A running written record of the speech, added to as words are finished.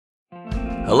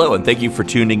Hello, and thank you for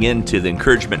tuning in to the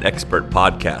Encouragement Expert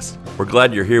Podcast. We're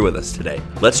glad you're here with us today.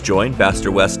 Let's join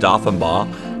Pastor Wes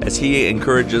Doffenbaugh as he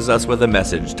encourages us with a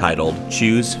message titled,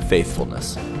 Choose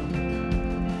Faithfulness.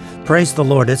 Praise the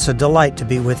Lord. It's a delight to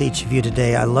be with each of you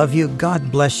today. I love you.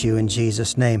 God bless you in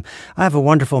Jesus' name. I have a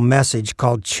wonderful message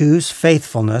called Choose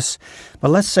Faithfulness, but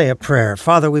let's say a prayer.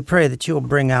 Father, we pray that you'll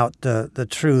bring out the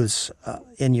truths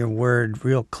in your word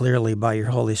real clearly by your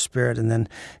Holy Spirit, and then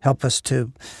help us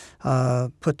to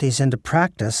put these into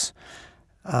practice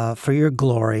for your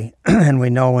glory. And we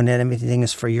know when anything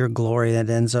is for your glory, it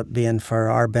ends up being for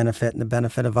our benefit and the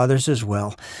benefit of others as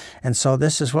well. And so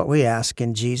this is what we ask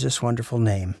in Jesus' wonderful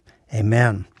name.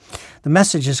 Amen. The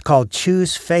message is called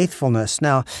Choose Faithfulness.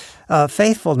 Now,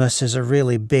 faithfulness is a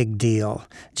really big deal.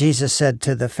 Jesus said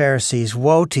to the Pharisees,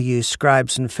 "Woe to you,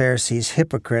 scribes and Pharisees,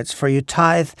 hypocrites, for you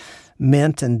tithe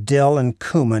mint and dill and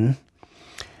cumin,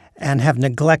 and have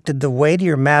neglected the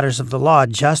weightier matters of the law,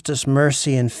 justice,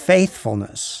 mercy, and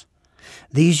faithfulness.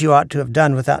 These you ought to have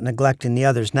done without neglecting the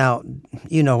others." Now,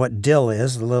 you know what dill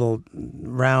is, the little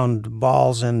round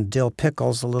balls and dill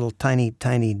pickles, the little tiny,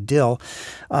 tiny dill.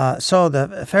 So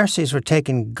the Pharisees were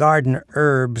taking garden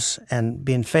herbs and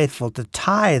being faithful to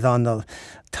tithe on the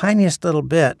tiniest little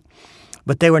bit,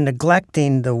 but they were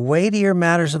neglecting the weightier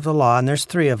matters of the law, and there's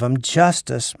three of them: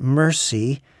 justice,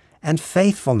 mercy, and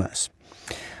faithfulness.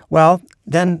 Well,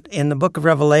 then in the book of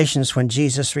Revelations, when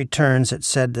Jesus returns, it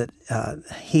said that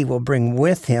he will bring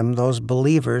with him those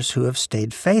believers who have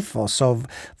stayed faithful. So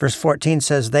verse 14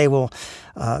 says the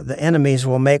enemies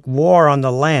will make war on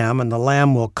the Lamb, and the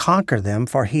Lamb will conquer them,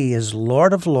 for he is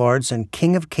Lord of lords and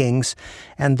King of kings,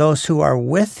 and those who are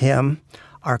with him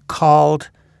are called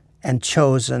and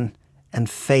chosen and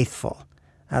faithful.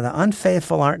 Now, the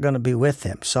unfaithful aren't going to be with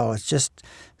him, so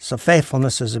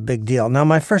faithfulness is a big deal. Now,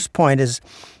 my first point is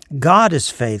God is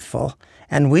faithful,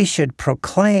 and we should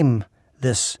proclaim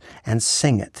this and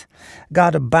sing it.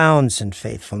 God abounds in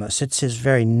faithfulness. It's his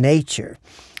very nature.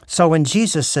 So when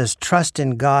Jesus says, "Trust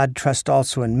in God, trust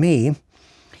also in me,"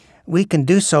 we can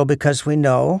do so because we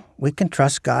know we can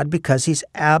trust God because he's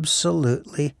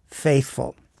absolutely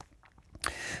faithful.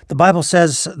 The Bible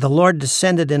says, "The Lord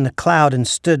descended in a cloud and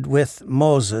stood with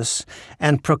Moses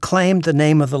and proclaimed the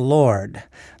name of the Lord.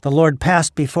 The Lord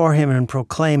passed before him and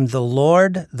proclaimed, the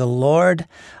Lord,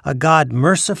 a God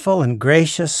merciful and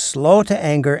gracious, slow to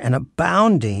anger, and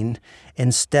abounding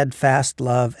in steadfast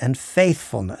love and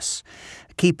faithfulness,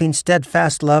 keeping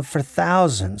steadfast love for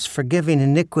thousands, forgiving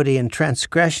iniquity and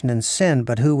transgression and sin,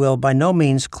 but who will by no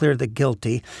means clear the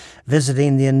guilty,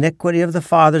 visiting the iniquity of the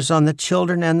fathers on the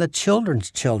children and the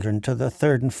children's children to the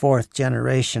third and fourth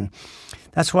generation."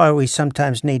 That's why we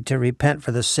sometimes need to repent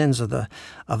for the sins of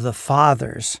the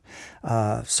fathers.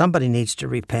 Somebody needs to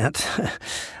repent.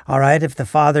 All right, if the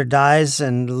father dies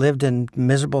and lived in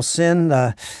miserable sin,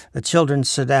 the children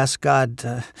should ask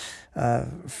God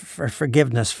for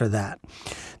forgiveness for that.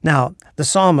 Now, the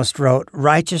psalmist wrote,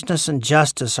 "Righteousness and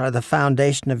justice are the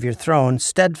foundation of your throne.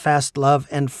 Steadfast love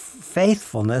and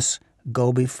faithfulness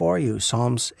go before you."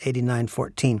 Psalms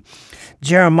 89:14.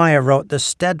 Jeremiah wrote, "The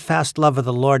steadfast love of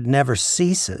the Lord never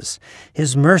ceases.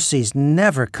 His mercies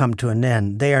never come to an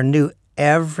end. They are new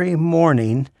every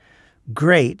morning.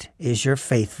 Great is your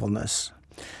faithfulness."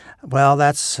 Well,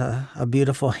 that's a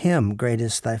beautiful hymn, "Great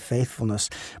is thy faithfulness."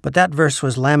 But that verse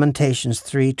was Lamentations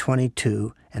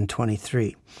 3:22 and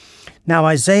 23. Now,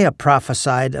 Isaiah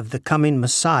prophesied of the coming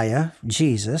Messiah,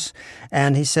 Jesus,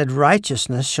 and he said,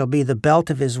 "Righteousness shall be the belt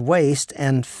of his waist,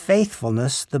 and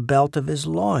faithfulness the belt of his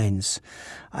loins."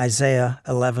 Isaiah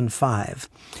 11:5.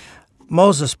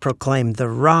 Moses proclaimed, "The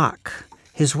rock,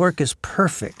 his work is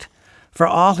perfect, for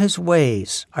all his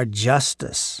ways are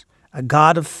justice. A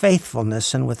God of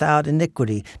faithfulness and without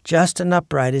iniquity, just and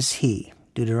upright is he."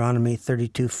 Deuteronomy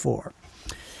 32:4.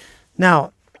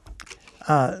 Now,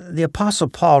 the Apostle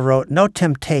Paul wrote, "No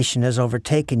temptation has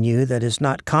overtaken you that is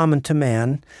not common to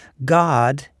man.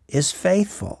 God is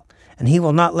faithful, and he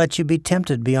will not let you be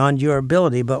tempted beyond your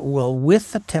ability, but will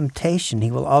with the temptation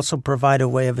he will also provide a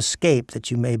way of escape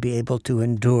that you may be able to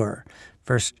endure."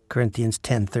 1 Corinthians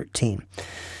 10:13.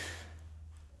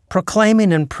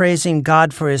 Proclaiming and praising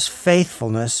God for his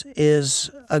faithfulness is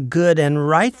a good and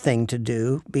right thing to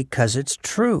do because it's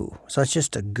true. So it's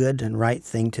just a good and right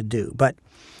thing to do. But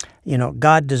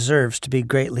God deserves to be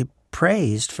greatly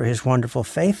praised for his wonderful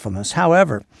faithfulness.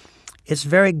 However, it's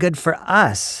very good for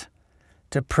us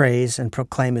to praise and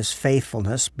proclaim his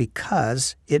faithfulness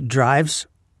because it drives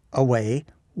away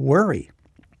worry.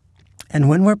 And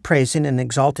when we're praising and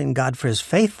exalting God for his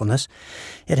faithfulness,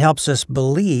 it helps us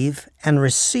believe and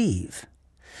receive.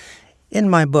 In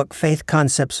my book, Faith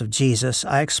Concepts of Jesus,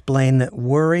 I explain that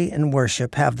worry and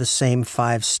worship have the same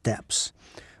 5 steps.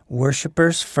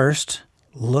 Worshippers first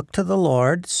look to the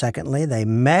Lord. Secondly, they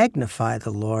magnify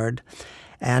the Lord.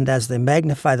 And as they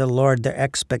magnify the Lord, their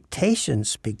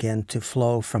expectations begin to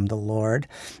flow from the Lord.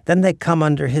 Then they come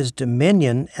under His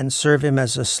dominion and serve Him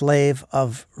as a slave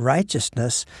of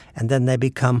righteousness, and then they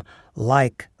become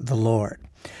like the Lord.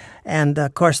 And,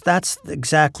 of course, that's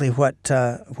exactly what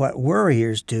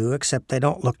worriers do, except they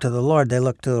don't look to the Lord. They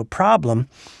look to the problem,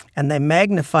 and they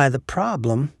magnify the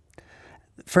problem.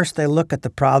 First, they look at the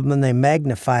problem, and they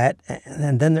magnify it,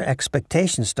 and then their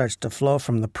expectation starts to flow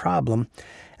from the problem.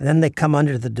 And then they come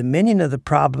under the dominion of the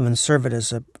problem and serve it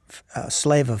as a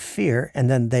slave of fear, and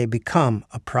then they become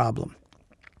a problem.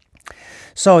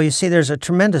 So you see, there's a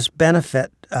tremendous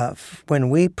benefit when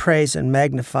we praise and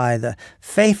magnify the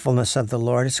faithfulness of the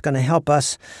Lord. It's going to help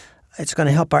us. It's going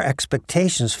to help our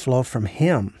expectations flow from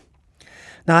Him.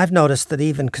 Now, I've noticed that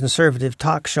even conservative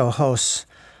talk show hosts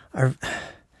are,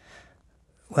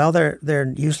 well,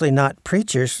 they're usually not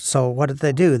preachers. So what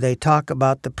do? They talk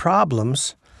about the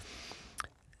problems,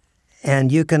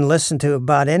 and you can listen to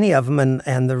about any of them,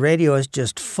 and the radio is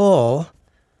just full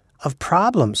of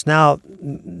problems. Now,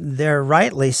 they're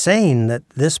rightly saying that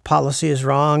this policy is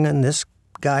wrong, and this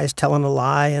guy is telling a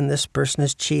lie, and this person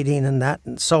is cheating, and that,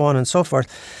 and so on and so forth.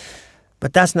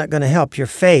 But that's not going to help your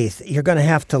faith. You're going to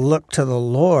have to look to the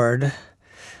Lord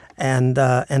and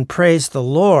praise the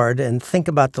Lord and think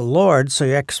about the Lord, so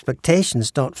your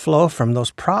expectations don't flow from those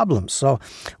problems. So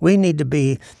we need to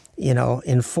be,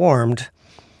 informed.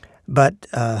 But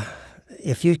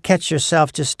if you catch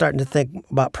yourself just starting to think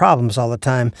about problems all the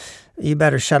time, you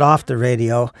better shut off the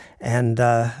radio and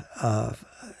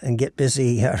get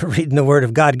busy reading the Word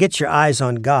of God. Get your eyes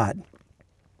on God.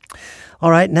 All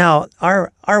right, now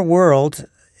our world,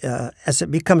 as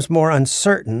it becomes more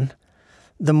uncertain,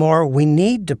 the more we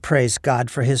need to praise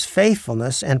God for His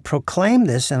faithfulness and proclaim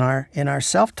this in our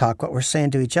self-talk, what we're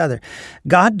saying to each other.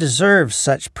 God deserves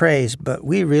such praise, but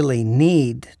we really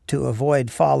need to avoid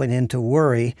falling into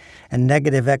worry and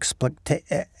negative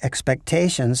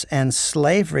expectations and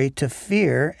slavery to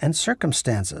fear and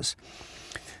circumstances.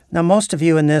 Now, most of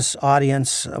you in this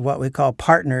audience, what we call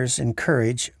partners in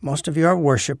courage, most of you are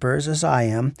worshipers, as I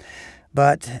am.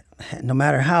 But no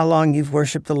matter how long you've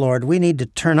worshiped the Lord, we need to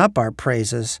turn up our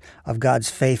praises of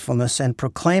God's faithfulness and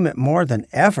proclaim it more than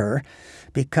ever,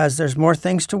 because there's more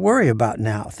things to worry about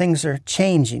now. Things are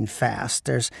changing fast.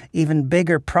 There's even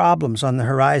bigger problems on the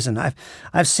horizon.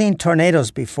 I've seen tornadoes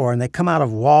before, and they come out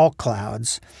of wall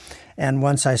clouds. And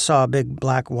once I saw a big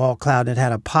black wall cloud, it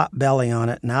had a pot belly on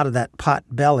it, and out of that pot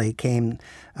belly came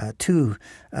 2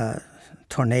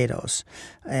 tornadoes.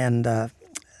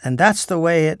 And that's the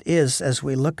way it is as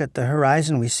we look at the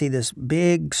horizon. We see this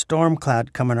big storm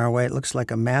cloud coming our way. It looks like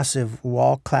a massive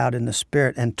wall cloud in the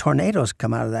spirit, and tornadoes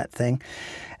come out of that thing.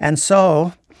 And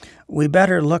so we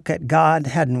better look at God,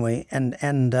 hadn't we,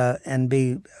 and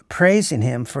be praising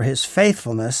Him for His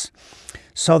faithfulness,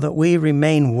 so that we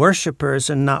remain worshipers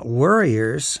and not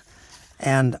worriers,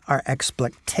 and our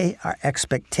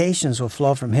expectations will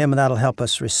flow from Him, and that'll help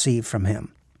us receive from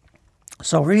Him.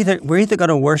 So we're either going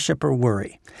to worship or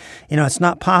worry. It's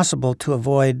not possible to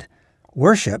avoid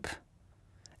worship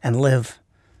and live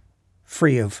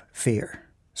free of fear.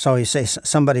 So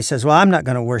somebody says, well, I'm not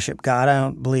going to worship God. I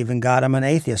don't believe in God. I'm an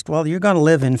atheist. Well, you're going to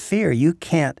live in fear. You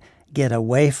can't get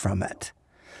away from it.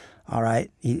 All right.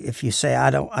 If you say,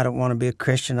 I don't want to be a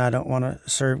Christian, I don't want to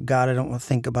serve God, I don't want to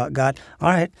think about God. All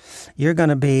right. You're going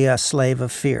to be a slave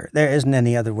of fear. There isn't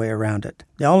any other way around it.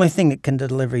 The only thing that can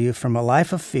deliver you from a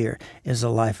life of fear is a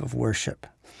life of worship.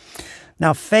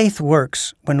 Now, faith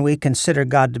works when we consider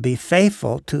God to be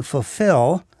faithful to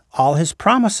fulfill all His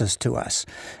promises to us.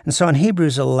 And so in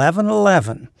Hebrews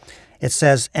 11:11, it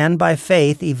says, and by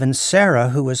faith, even Sarah,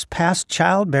 who was past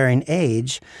childbearing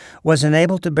age, was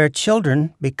enabled to bear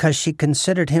children because she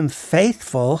considered him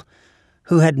faithful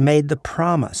who had made the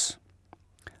promise.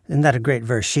 Isn't that a great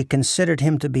verse? She considered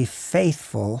him to be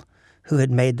faithful who had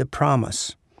made the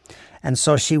promise. And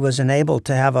so she was enabled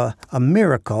to have a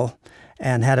miracle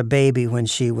and had a baby when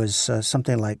she was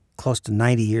something like close to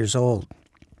 90 years old.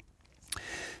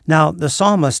 Now, the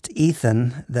psalmist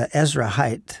Ethan, the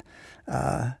Ezrahite,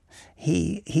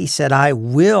 He said, I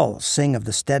will sing of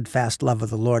the steadfast love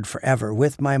of the Lord forever.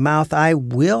 With my mouth, I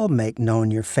will make known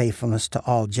your faithfulness to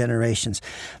all generations.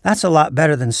 That's a lot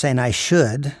better than saying I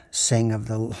should sing of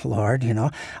the Lord.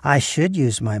 I should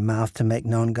use my mouth to make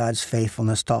known God's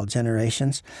faithfulness to all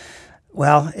generations.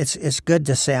 Well, it's good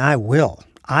to say I will.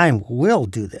 I will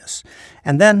do this.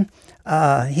 And then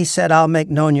he said, I'll make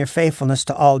known your faithfulness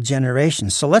to all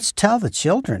generations. So let's tell the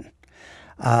children.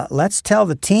 Let's tell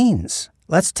the teens.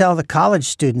 Let's tell the college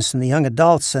students and the young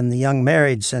adults and the young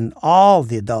marrieds and all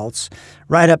the adults,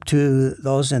 right up to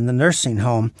those in the nursing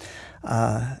home,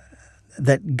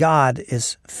 that God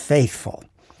is faithful.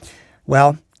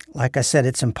 Well, like I said,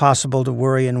 it's impossible to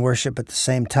worry and worship at the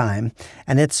same time,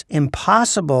 and it's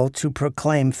impossible to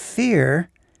proclaim fear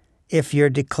if you're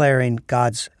declaring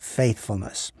God's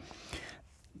faithfulness.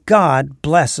 God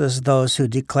blesses those who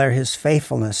declare His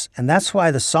faithfulness, and that's why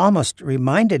the psalmist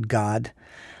reminded God,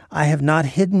 I have not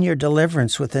hidden your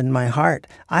deliverance within my heart.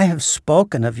 I have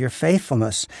spoken of your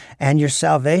faithfulness and your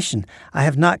salvation. I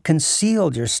have not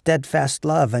concealed your steadfast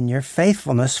love and your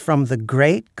faithfulness from the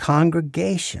great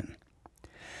congregation.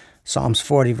 Psalms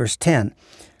 40, verse 10.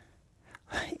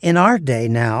 In our day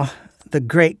now, the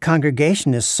great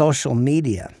congregation is social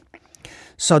media.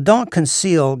 So don't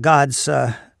conceal God's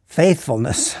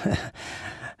faithfulness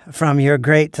from your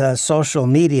great social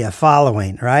media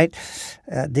following, right?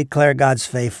 Declare God's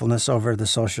faithfulness over the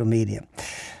social media.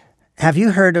 Have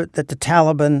you heard that the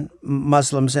Taliban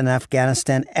Muslims in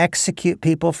Afghanistan execute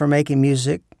people for making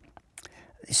music?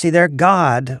 See, their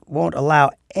God won't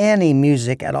allow any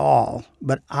music at all,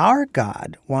 but our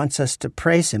God wants us to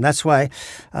praise Him. That's why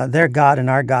their God and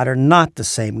our God are not the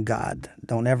same God.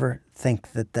 Don't ever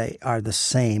think that they are the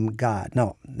same God.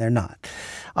 No, they're not.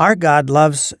 Our God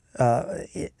loves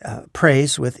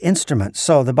praise with instruments.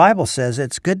 So the Bible says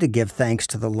it's good to give thanks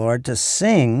to the Lord, to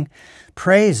sing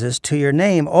praises to your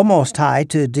name, O Most High,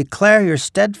 to declare your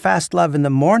steadfast love in the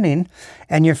morning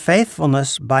and your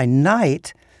faithfulness by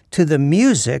night, to the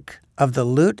music of the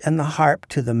lute and the harp,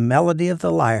 to the melody of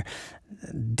the lyre.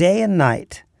 Day and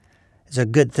night is a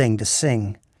good thing to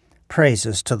sing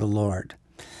praises to the Lord.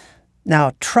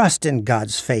 Now, trust in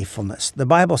God's faithfulness. The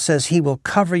Bible says He will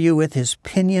cover you with His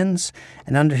pinions,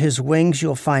 and under His wings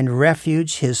you'll find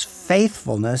refuge. His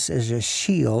faithfulness is a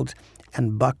shield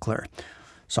and buckler.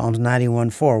 Psalms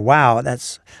 91:4. Wow,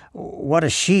 what a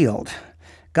shield.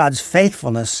 God's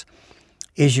faithfulness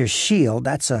is your shield.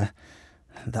 That's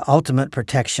the ultimate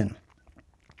protection.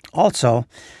 Also,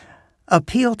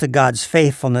 appeal to God's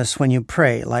faithfulness when you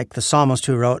pray, like the psalmist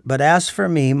who wrote, But as for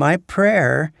me, my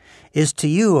prayer is to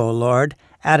you, O Lord,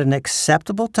 at an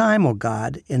acceptable time, O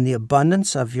God, in the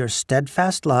abundance of your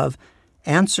steadfast love,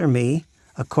 answer me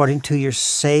according to your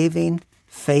saving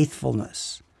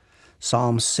faithfulness.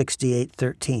 Psalm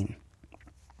 68:13.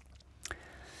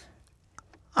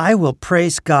 I will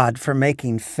praise God for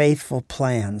making faithful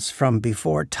plans from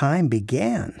before time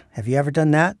began. Have you ever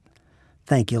done that?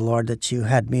 Thank you, Lord, that you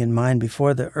had me in mind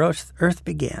before the earth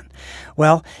began.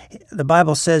 Well, the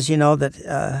Bible says,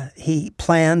 that He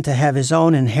planned to have His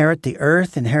own inherit the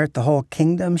earth, inherit the whole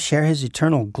kingdom, share His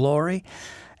eternal glory.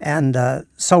 And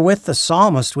so with the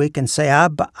psalmist, we can say,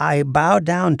 I bow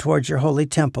down towards your holy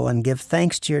temple and give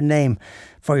thanks to your name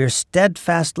for your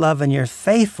steadfast love and your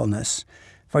faithfulness,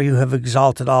 for you have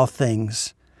exalted all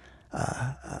things,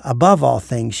 above all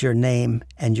things, your name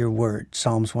and your word.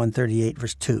 Psalms 138,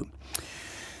 verse 2.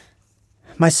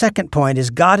 My second point is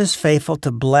God is faithful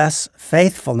to bless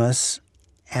faithfulness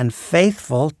and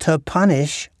faithful to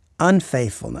punish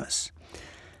unfaithfulness.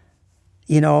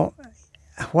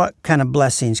 What kind of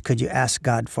blessings could you ask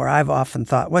God for? I've often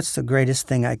thought, what's the greatest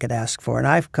thing I could ask for? And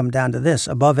I've come down to this.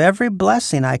 Above every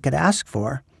blessing I could ask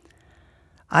for,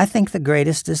 I think the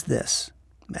greatest is this,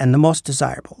 and the most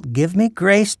desirable. Give me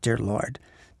grace, dear Lord,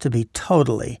 to be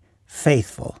totally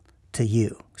faithful to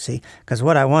you. See, because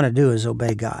what I want to do is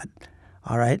obey God.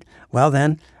 All right? Well,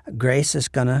 then, grace is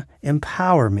going to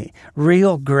empower me.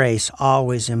 Real grace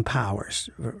always empowers.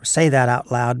 Say that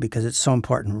out loud because it's so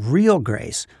important. Real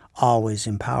grace always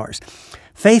empowers.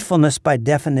 Faithfulness, by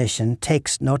definition,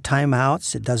 takes no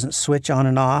timeouts. It doesn't switch on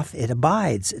and off. It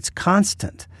abides. It's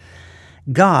constant.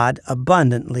 God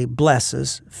abundantly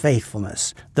blesses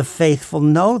faithfulness. The faithful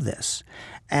know this,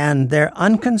 and they're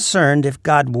unconcerned if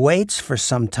God waits for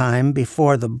some time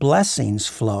before the blessings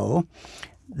flow.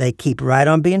 They keep right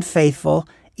on being faithful,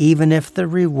 even if the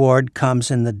reward comes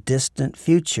in the distant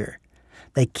future.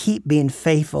 They keep being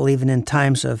faithful even in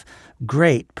times of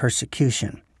great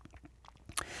persecution.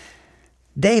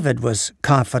 David was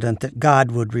confident that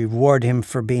God would reward him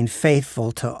for being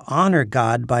faithful to honor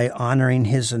God by honoring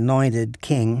his anointed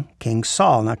king, King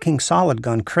Saul. Now, King Saul had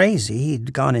gone crazy.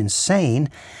 He'd gone insane.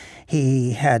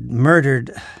 He had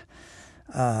murdered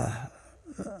the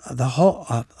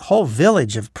whole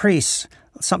village of priests,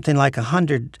 something like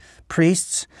 100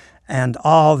 priests, and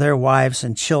all their wives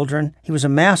and children. He was a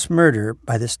mass murderer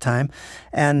by this time,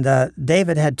 and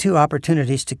David had two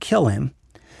opportunities to kill him,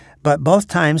 but both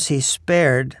times he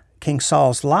spared King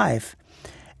Saul's life,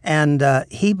 and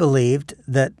he believed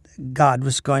that God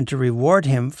was going to reward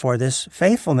him for this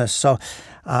faithfulness. So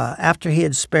after he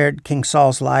had spared King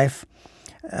Saul's life,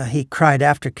 he cried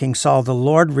after King Saul, "The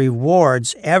Lord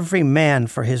rewards every man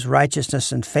for his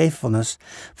righteousness and faithfulness,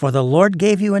 for the Lord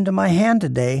gave you into my hand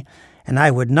today, and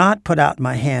I would not put out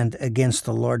my hand against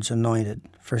the Lord's anointed."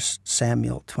 1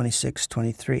 Samuel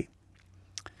 26:23.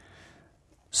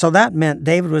 So that meant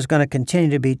David was going to continue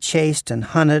to be chased and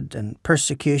hunted and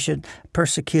persecuted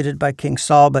by King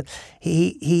Saul, but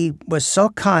he was so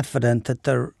confident that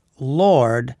the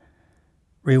Lord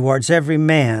rewards every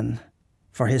man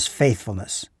for his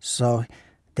faithfulness. So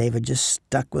David just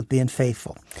stuck with being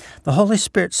faithful. The Holy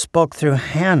Spirit spoke through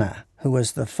Hannah, who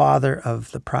was the mother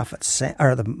of the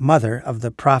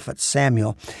prophet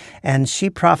Samuel, and she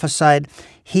prophesied,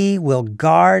 "He will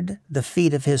guard the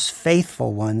feet of his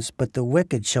faithful ones, but the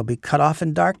wicked shall be cut off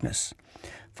in darkness.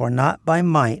 For not by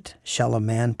might shall a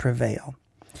man prevail."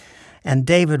 And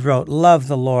David wrote, "Love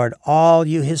the Lord, all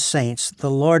you his saints. The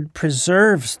Lord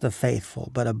preserves the faithful,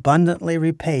 but abundantly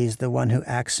repays the one who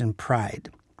acts in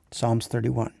pride." Psalms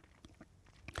 31.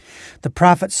 The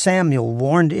prophet Samuel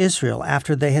warned Israel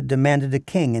after they had demanded a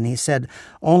king, and he said,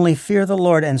 "Only fear the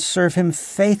Lord and serve him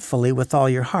faithfully with all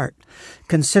your heart.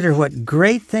 Consider what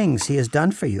great things he has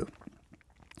done for you.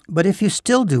 But if you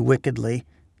still do wickedly,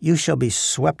 you shall be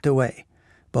swept away,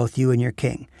 both you and your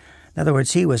king." In other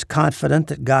words, he was confident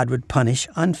that God would punish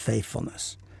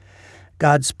unfaithfulness.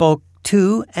 God spoke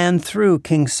to and through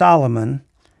King Solomon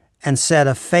and said,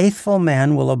 "A faithful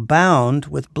man will abound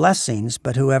with blessings,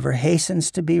 but whoever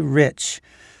hastens to be rich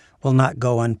will not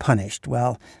go unpunished."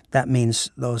 Well, that means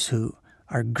those who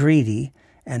are greedy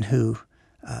and who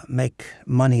make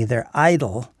money their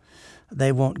idol,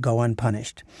 they won't go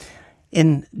unpunished.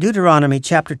 In Deuteronomy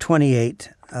chapter 28,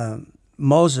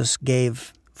 Moses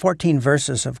gave 14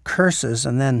 verses of curses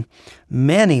and then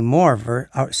many more,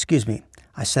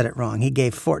 I said it wrong. He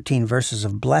gave 14 verses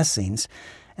of blessings,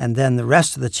 and then the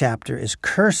rest of the chapter is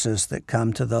curses that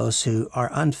come to those who are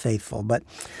unfaithful. But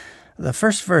the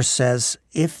first verse says,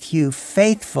 "If you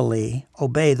faithfully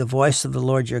obey the voice of the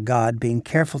Lord your God, being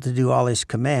careful to do all his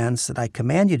commands that I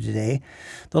command you today,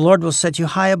 the Lord will set you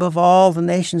high above all the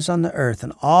nations on the earth,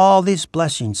 and all these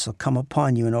blessings will come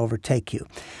upon you and overtake you."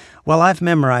 Well, I've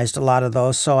memorized a lot of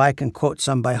those, so I can quote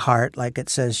some by heart, like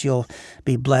it says, "You'll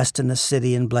be blessed in the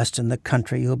city and blessed in the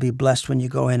country. You'll be blessed when you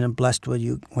go in and blessed when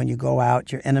you go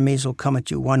out. Your enemies will come at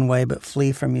you one way, but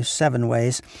flee from you 7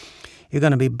 ways. You're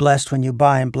going to be blessed when you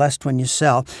buy and blessed when you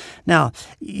sell." Now,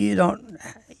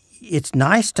 it's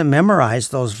nice to memorize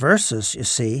those verses, you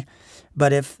see,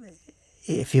 but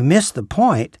if you miss the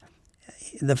point,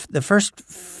 the first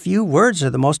few words are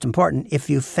the most important.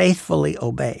 If you faithfully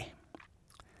obey.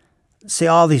 See,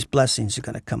 all these blessings are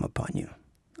going to come upon you,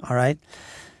 all right?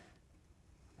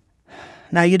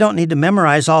 Now, you don't need to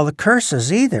memorize all the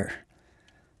curses either.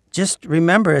 Just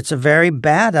remember, it's a very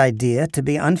bad idea to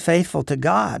be unfaithful to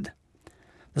God.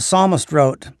 The psalmist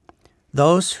wrote,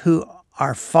 "Those who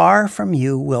are far from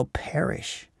you will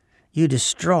perish. You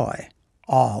destroy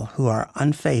all who are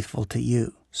unfaithful to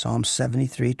you." Psalm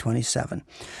 73:27.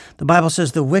 The Bible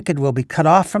says the wicked will be cut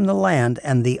off from the land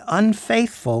and the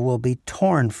unfaithful will be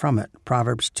torn from it.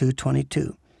 Proverbs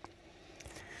 2:22.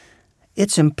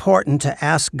 It's important to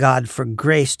ask God for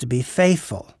grace to be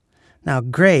faithful. Now,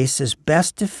 grace is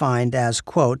best defined as,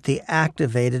 quote, "the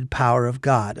activated power of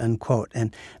God," unquote.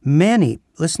 And many,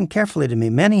 listen carefully to me,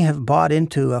 many have bought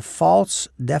into a false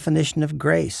definition of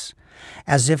grace,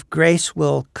 as if grace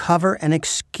will cover and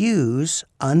excuse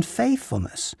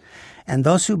unfaithfulness. And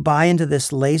those who buy into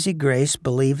this lazy grace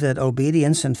believe that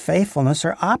obedience and faithfulness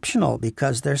are optional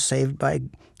because they're saved by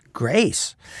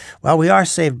grace. Well, we are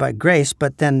saved by grace,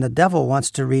 but then the devil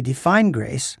wants to redefine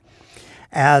grace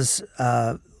as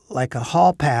like a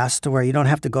hall pass to where you don't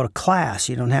have to go to class,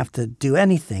 you don't have to do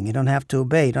anything, you don't have to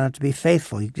obey, you don't have to be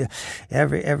faithful.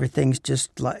 Everything's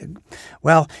just like,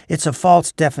 well, it's a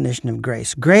false definition of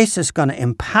grace. Grace is going to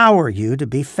empower you to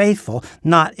be faithful,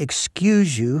 not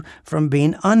excuse you from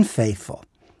being unfaithful.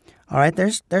 All right,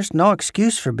 there's no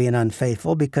excuse for being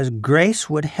unfaithful because grace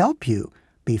would help you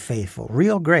be faithful,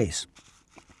 real grace.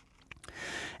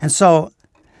 And so,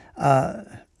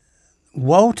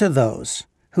 woe to those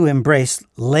who embrace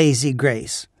lazy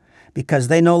grace, because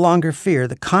they no longer fear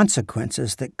the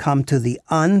consequences that come to the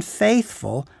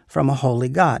unfaithful from a holy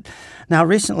God. Now,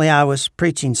 recently I was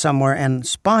preaching somewhere, and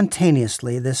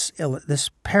spontaneously this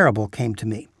parable came to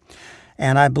me.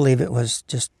 And I believe it was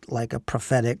just like a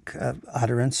prophetic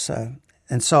utterance.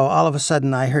 And so all of a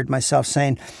sudden I heard myself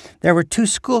saying, there were 2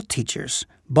 school teachers,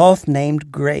 both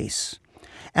named Grace.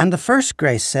 And the first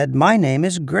Grace said, "My name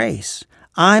is Grace.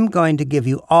 I'm going to give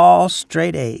you all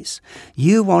straight A's.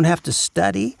 You won't have to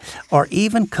study or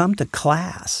even come to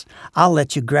class. I'll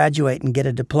let you graduate and get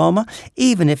a diploma,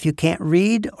 even if you can't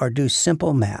read or do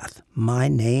simple math. My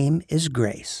name is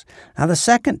Grace. Now, the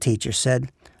second teacher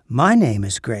said, my name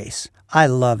is Grace. I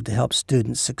love to help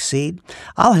students succeed.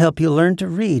 I'll help you learn to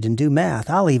read and do math.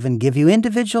 I'll even give you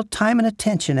individual time and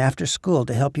attention after school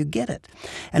to help you get it.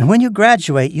 And when you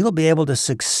graduate, you'll be able to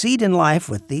succeed in life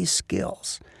with these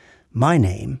skills. My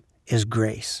name is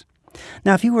Grace.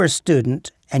 Now, if you were a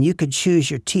student and you could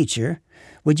choose your teacher,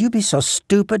 would you be so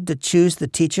stupid to choose the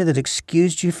teacher that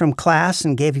excused you from class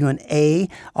and gave you an A,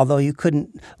 although you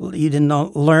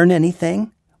didn't learn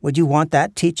anything? Would you want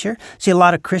that teacher? See, a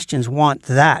lot of Christians want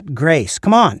that grace.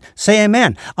 Come on, say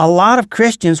amen. A lot of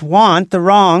Christians want the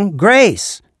wrong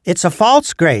grace. It's a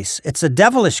false grace. It's a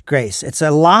devilish grace. It's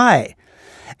a lie.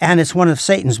 And it's one of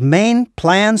Satan's main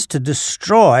plans to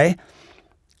destroy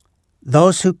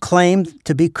those who claim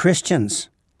to be Christians.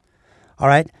 All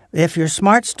right? If you're a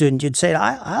smart student, you'd say,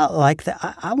 I like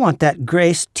that. I want that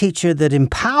grace teacher that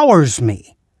empowers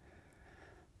me.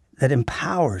 That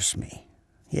empowers me.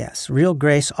 Yes, real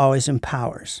grace always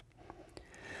empowers.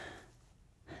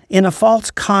 In a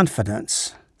false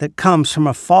confidence that comes from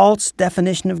a false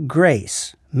definition of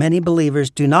grace, many believers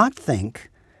do not think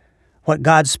what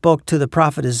God spoke to the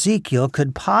prophet Ezekiel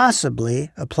could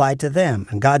possibly apply to them.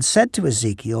 And God said to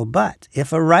Ezekiel, but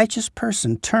if a righteous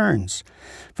person turns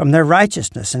from their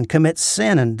righteousness and commits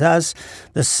sin and does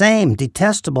the same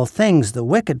detestable things the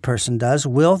wicked person does,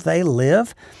 will they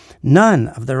live? None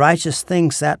of the righteous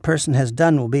things that person has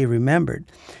done will be remembered.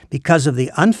 Because of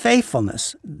the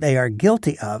unfaithfulness they are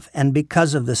guilty of, and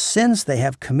because of the sins they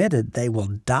have committed, they will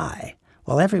die.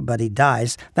 Well, everybody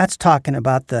dies. That's talking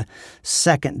about the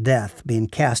second death, being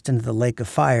cast into the lake of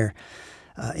fire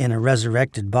in a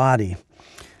resurrected body.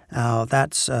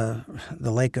 That's the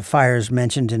lake of fire is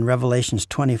mentioned in Revelations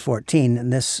 20:14,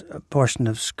 and this portion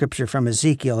of Scripture from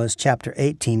Ezekiel is chapter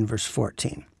 18, verse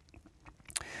 14.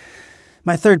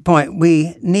 My third point,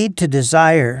 we need to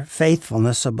desire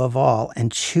faithfulness above all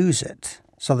and choose it.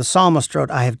 So the psalmist wrote,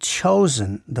 I have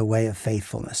chosen the way of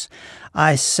faithfulness.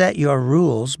 I set your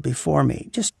rules before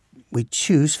me. We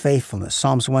choose faithfulness.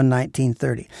 Psalms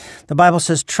 119:30. The Bible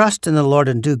says, trust in the Lord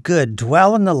and do good,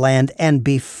 dwell in the land and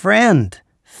befriend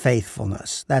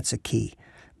faithfulness. That's a key.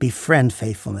 Befriend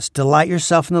faithfulness. Delight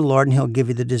yourself in the Lord and He'll give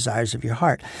you the desires of your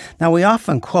heart. Now, we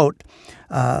often quote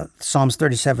Psalms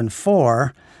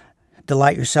 37:4,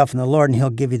 delight yourself in the Lord and He'll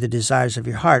give you the desires of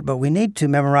your heart. But we need to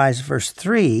memorize verse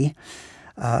 3,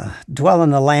 dwell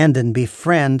in the land and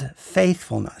befriend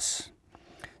faithfulness.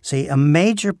 See, a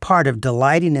major part of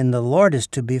delighting in the Lord is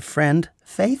to befriend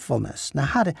faithfulness. Now,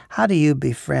 how do you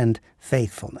befriend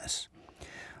faithfulness?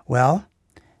 Well,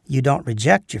 you don't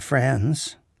reject your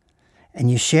friends, and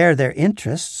you share their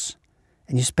interests,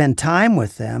 and you spend time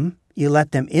with them. You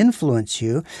let them influence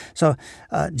you. So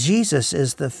Jesus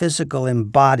is the physical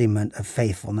embodiment of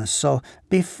faithfulness. So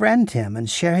befriend Him and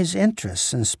share His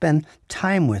interests and spend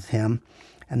time with Him,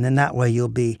 and then that way you'll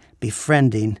be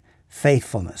befriending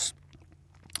faithfulness.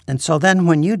 And so then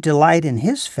when you delight in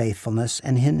His faithfulness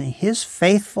and in His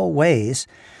faithful ways,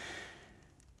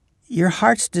 your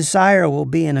heart's desire will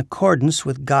be in accordance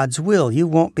with God's will. You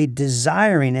won't be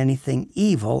desiring anything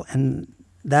evil, and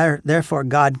therefore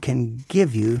God can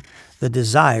give you the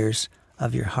desires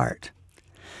of your heart.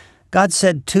 God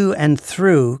said to and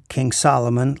through King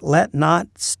Solomon, let not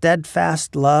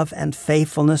steadfast love and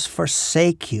faithfulness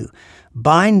forsake you.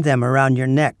 Bind them around your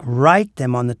neck. Write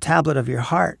them on the tablet of your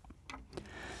heart.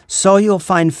 So you'll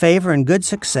find favor and good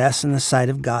success in the sight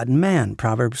of God and man.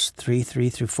 Proverbs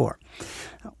 3:3-4.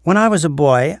 When I was a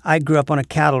boy, I grew up on a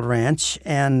cattle ranch,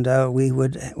 and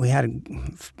we had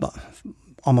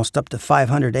almost up to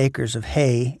 500 acres of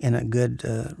hay in a good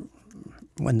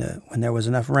when there was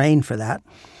enough rain for that.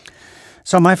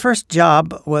 So my first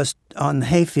job was on the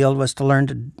hayfield was to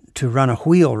learn to run a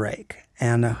wheel rake,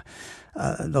 and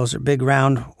those are big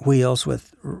round wheels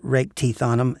with rake teeth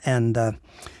on them, and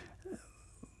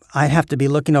I'd have to be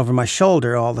looking over my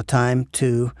shoulder all the time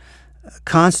to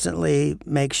constantly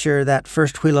make sure that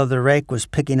first wheel of the rake was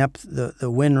picking up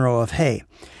the windrow of hay.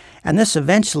 And this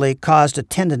eventually caused a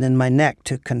tendon in my neck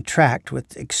to contract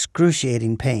with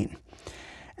excruciating pain.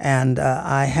 And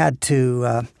I had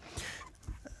to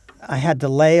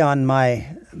lay on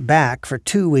my back for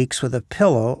 2 weeks with a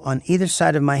pillow on either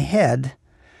side of my head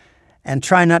and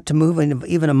try not to move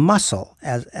even a muscle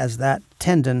as that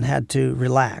tendon had to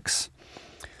relax.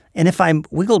 And if I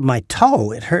wiggled my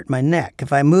toe, it hurt my neck.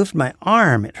 If I moved my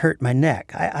arm, it hurt my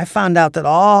neck. I found out that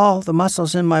all the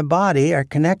muscles in my body are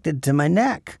connected to my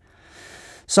neck.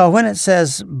 So when it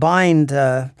says bind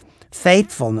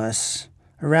faithfulness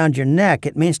around your neck,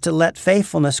 it means to let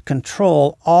faithfulness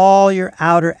control all your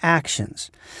outer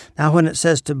actions. Now, when it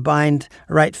says to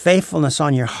write faithfulness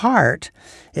on your heart,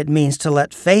 it means to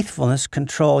let faithfulness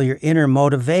control your inner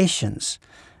motivations,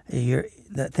 the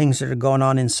things that are going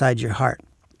on inside your heart.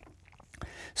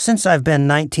 Since I've been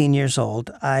 19 years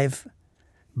old, I've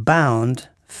bound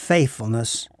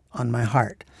faithfulness on my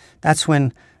heart. That's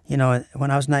when I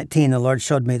was 19, the Lord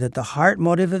showed me that the heart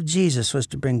motive of Jesus was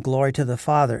to bring glory to the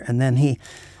Father. And then He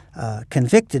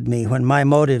convicted me when my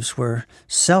motives were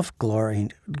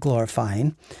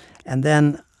self-glorifying. And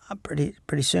then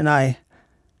pretty soon I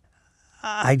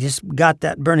just got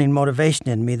that burning motivation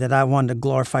in me that I wanted to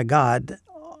glorify God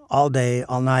all day,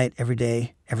 all night, every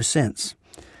day, ever since.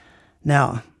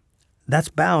 Now, that's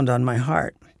bound on my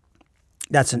heart.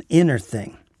 That's an inner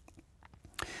thing.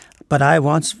 But I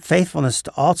want faithfulness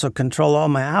to also control all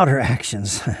my outer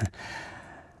actions.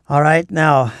 All right,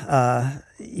 now,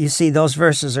 you see, those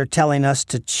verses are telling us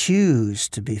to choose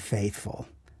to be faithful,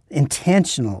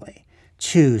 intentionally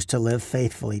choose to live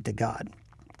faithfully to God.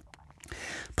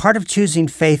 Part of choosing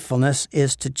faithfulness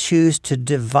is to choose to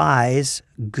devise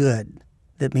good.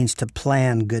 That means to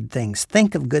plan good things.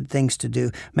 Think of good things to do,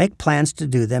 make plans to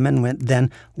do them, and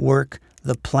then work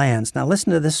the plans. Now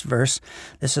listen to this verse.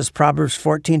 This is Proverbs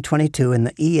 14:22 in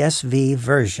the ESV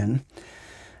version.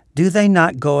 Do they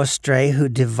not go astray who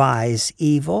devise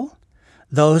evil?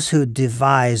 Those who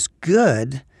devise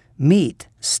good meet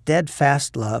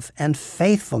steadfast love and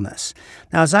faithfulness.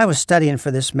 Now, as I was studying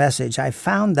for this message, I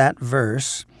found that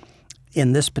verse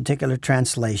in this particular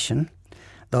translation.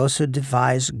 Those who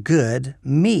devise good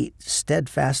meet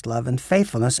steadfast love and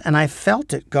faithfulness, and I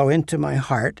felt it go into my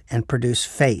heart and produce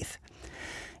faith.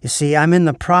 You see, I'm in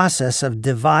the process of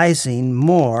devising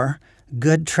more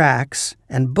good tracts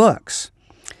and books.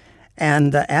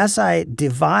 And as I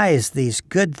devise these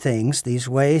good things, these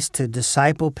ways to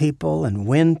disciple people and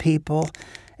win people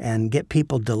and get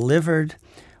people delivered,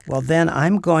 well, then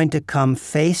I'm going to come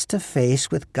face to face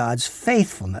with God's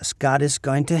faithfulness. God is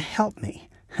going to help me.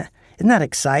 Isn't that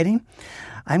exciting?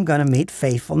 I'm going to meet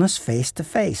faithfulness face to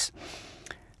face.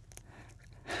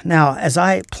 Now, as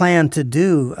I plan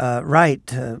to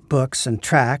write books and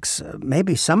tracts,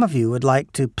 maybe some of you would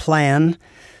like to plan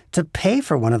to pay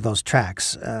for one of those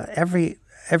tracts. Every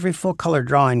full-color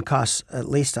drawing costs at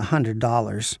least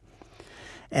 $100,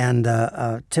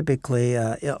 and typically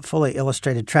a fully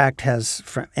illustrated tract has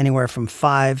anywhere from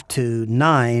 5 to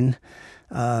 9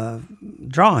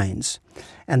 drawings,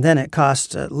 and then it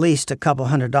costs at least a couple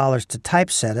 $100 to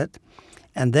typeset it,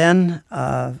 and then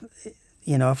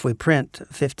if we print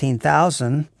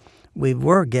 15,000, we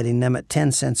were getting them at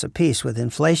 10 cents a piece. With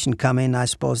inflation coming, I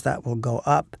suppose that will go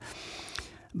up.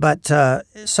 But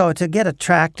so to get a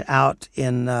tract out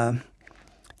in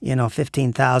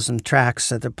 15,000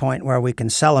 tracts at the point where we can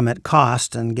sell them at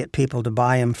cost and get people to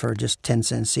buy them for just 10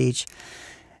 cents each,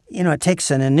 it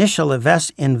takes an initial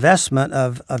investment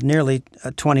of nearly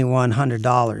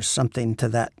 $2,100, something to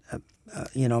that,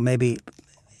 maybe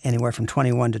anywhere from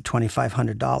 $2,100 to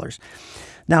 $2,500.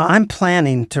 Now, I'm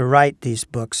planning to write these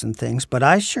books and things, but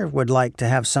I sure would like to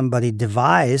have somebody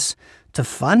devise to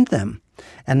fund them.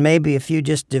 And maybe if you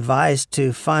just devise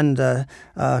to fund a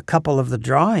couple of the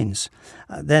drawings,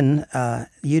 then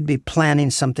you'd be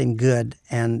planning something good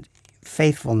and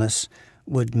faithfulness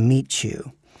would meet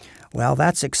you. Well,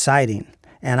 that's exciting.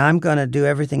 And I'm going to do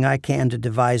everything I can to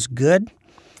devise good,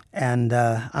 and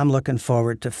I'm looking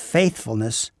forward to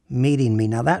faithfulness meeting me.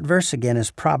 Now, that verse again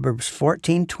is Proverbs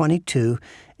 14:22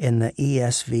 in the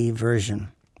ESV version.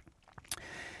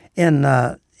 In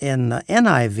the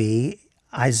NIV,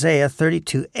 Isaiah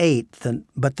 32:8,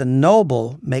 but the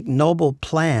noble make noble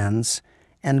plans,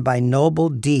 and by noble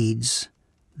deeds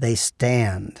they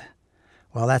stand.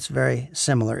 Well, that's very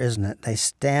similar, isn't it? They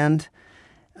stand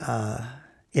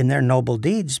in their noble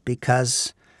deeds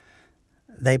because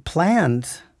they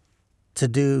planned to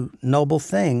do noble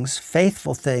things,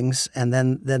 faithful things, and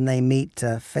then they meet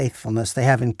faithfulness. They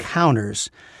have encounters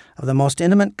of the most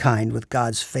intimate kind with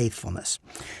God's faithfulness.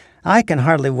 I can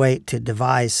hardly wait to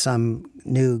devise some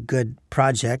new good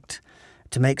project,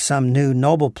 to make some new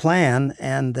noble plan,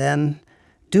 and then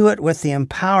do it with the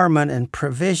empowerment and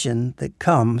provision that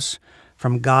comes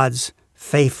from God's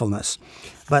faithfulness.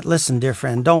 But listen, dear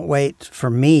friend, don't wait for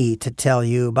me to tell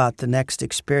you about the next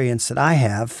experience that I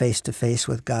have face-to-face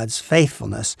with God's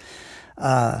faithfulness.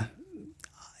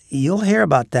 You'll hear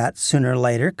about that sooner or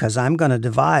later because I'm going to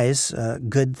devise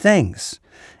good things.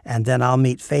 and then I'll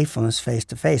meet faithfulness face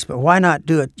to face. But why not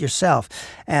do it yourself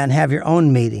and have your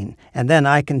own meeting? And then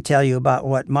I can tell you about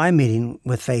what my meeting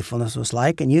with faithfulness was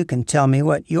like, and you can tell me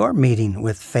what your meeting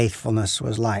with faithfulness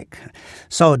was like.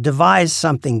 So devise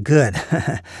something good.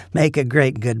 Make a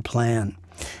great, good plan.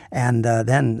 And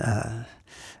then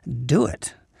do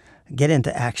it. Get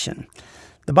into action.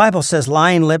 The Bible says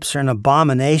lying lips are an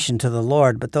abomination to the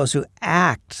Lord, but those who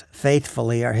act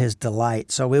faithfully are His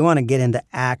delight. So we want to get into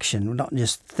action. We don't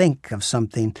just think of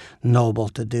something noble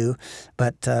to do,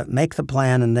 but make the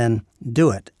plan and then do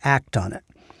it. Act on it.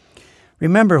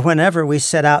 Remember, whenever we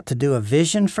set out to do a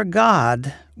vision for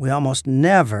God, we almost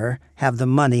never have the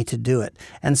money to do it.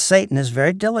 And Satan is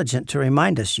very diligent to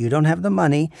remind us, you don't have the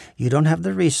money, you don't have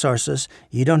the resources,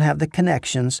 you don't have the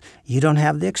connections, you don't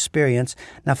have the experience.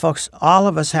 Now, folks, all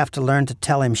of us have to learn to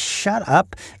tell him, shut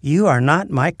up, you are not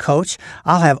my coach.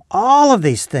 I'll have all of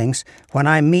these things when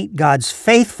I meet God's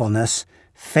faithfulness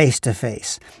face to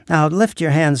face. Now, lift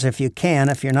your hands if you can.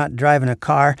 If you're not driving a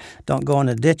car, don't go in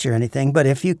a ditch or anything. But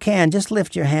if you can, just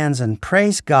lift your hands and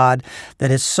praise God that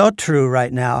it's so true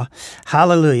right now.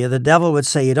 Hallelujah. The devil would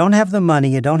say, you don't have the money,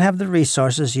 you don't have the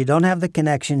resources, you don't have the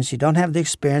connections, you don't have the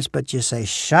experience, but you say,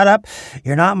 shut up,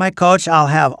 you're not my coach. I'll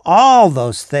have all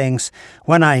those things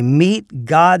when I meet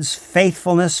God's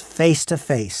faithfulness face to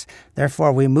face.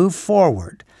 Therefore, we move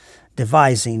forward,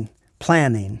 devising,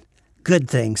 planning, good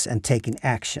things, and taking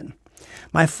action.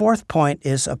 My fourth point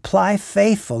is apply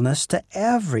faithfulness to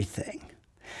everything.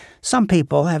 Some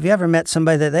people, have you ever met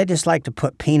somebody that they just like to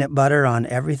put peanut butter on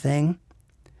everything?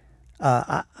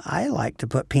 I like to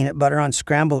put peanut butter on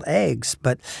scrambled eggs,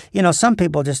 but, some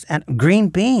people and green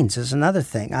beans is another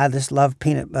thing. I just love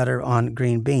peanut butter on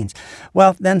green beans.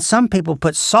 Well, then some people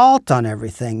put salt on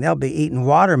everything. They'll be eating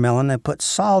watermelon, they put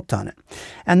salt on it.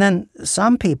 And then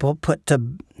some people put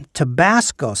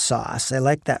Tabasco sauce. They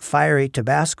like that fiery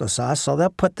Tabasco sauce, so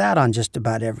they'll put that on just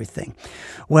about everything.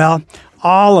 Well,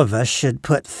 all of us should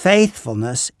put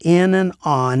faithfulness in and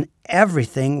on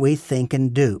everything we think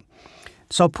and do.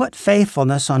 So put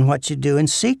faithfulness on what you do in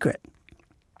secret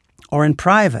or in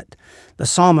private. The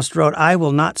psalmist wrote, I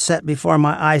will not set before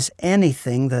my eyes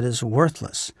anything that is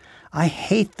worthless. I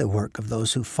hate the work of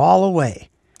those who fall away.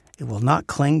 It will not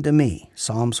cling to me.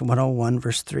 Psalms 101,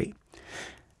 verse 3.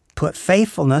 Put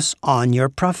faithfulness on your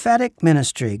prophetic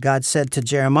ministry. God said to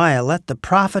Jeremiah, let the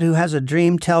prophet who has a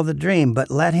dream tell the dream, but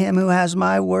let him who has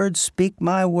my word speak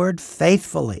my word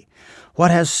faithfully.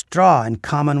 What has straw in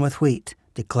common with wheat?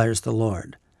 Declares the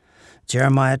Lord.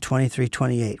 Jeremiah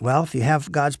 23:28. Well, if you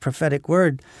have God's prophetic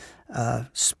word,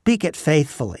 speak it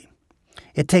faithfully.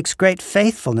 It takes great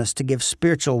faithfulness to give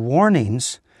spiritual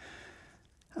warnings,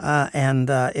 and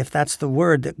if that's the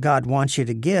word that God wants you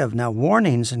to give. Now,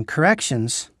 warnings and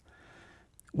corrections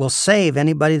will save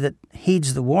anybody that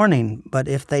heeds the warning, but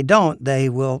if they don't, they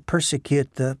will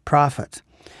persecute the prophet.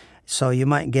 So you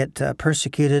might get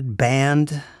persecuted,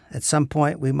 banned. At some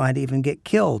point, we might even get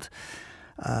killed.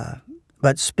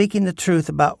 But speaking the truth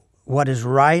about what is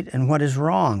right and what is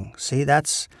wrong, see,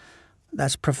 that's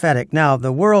prophetic. Now,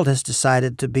 the world has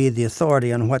decided to be the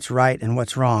authority on what's right and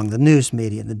what's wrong. The news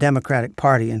media, the Democratic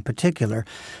Party in particular,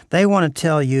 they want to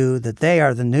tell you that they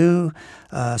are the new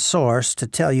source to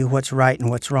tell you what's right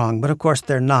and what's wrong. But of course,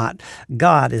 they're not.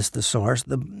 God is the source.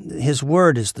 His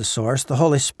Word is the source. The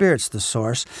Holy Spirit's the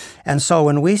source. And so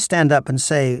when we stand up and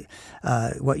say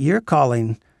what you're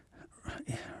calling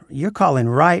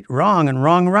right wrong and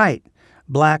wrong right,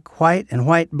 black white and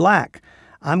white black,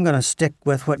 I'm going to stick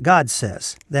with what God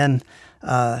says. Then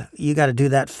you got to do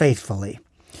that faithfully.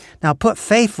 Now, put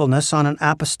faithfulness on an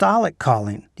apostolic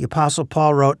calling. The Apostle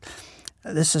Paul wrote,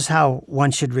 this is how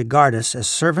one should regard us, as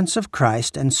servants of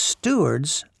Christ and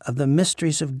stewards of the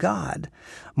mysteries of God.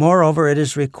 Moreover, it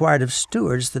is required of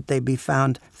stewards that they be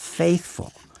found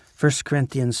faithful. 1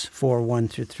 Corinthians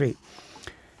 4:1-3.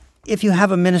 If you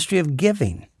have a ministry of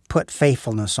giving, put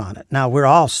faithfulness on it. Now, we're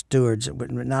all stewards.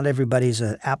 Not everybody's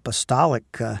apostolic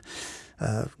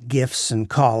gifts and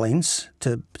callings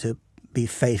to be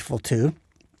faithful to.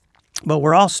 But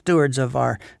we're all stewards of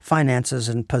our finances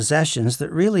and possessions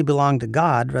that really belong to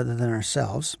God rather than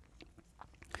ourselves.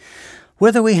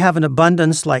 Whether we have an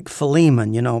abundance like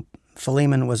Philemon,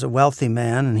 Philemon was a wealthy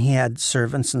man and he had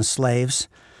servants and slaves.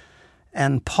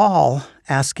 And Paul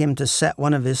asked him to set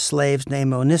one of his slaves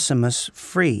named Onesimus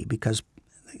free because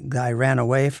the guy ran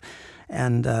away,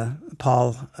 and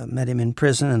Paul met him in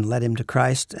prison and led him to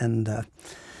Christ. And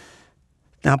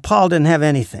now Paul didn't have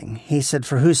anything. He said,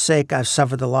 for whose sake I've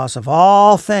suffered the loss of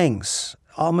all things,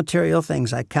 all material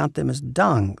things. I count them as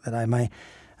dung, that I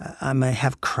may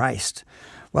have Christ.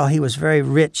 Well, he was very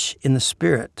rich in the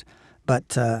Spirit.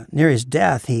 But near his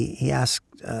death, he asked,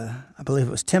 I believe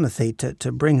it was Timothy,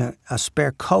 to bring a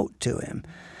spare coat to him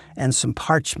and some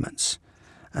parchments.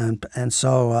 And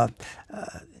so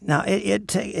now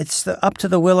it's up to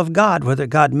the will of God whether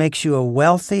God makes you a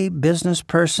wealthy business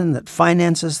person that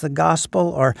finances the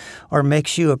gospel or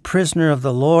makes you a prisoner of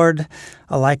the Lord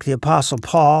like the Apostle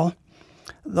Paul.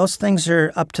 Those things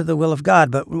are up to the will of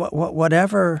God. But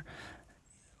whatever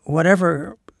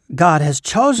God has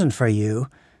chosen for you,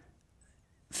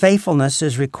 faithfulness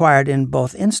is required in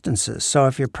both instances. So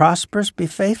if you're prosperous, be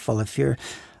faithful. If you're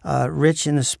rich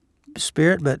in the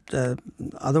spirit, but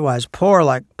otherwise poor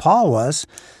like Paul was,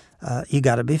 you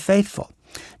got to be faithful.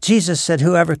 Jesus said,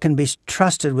 whoever can be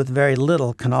trusted with very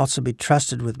little can also be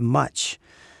trusted with much.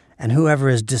 And whoever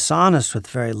is dishonest with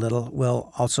very little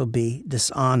will also be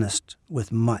dishonest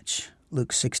with much.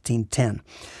 Luke 16:10.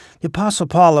 The Apostle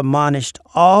Paul admonished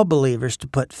all believers to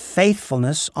put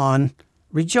faithfulness on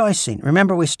rejoicing.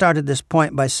 Remember, we started this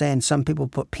point by saying some people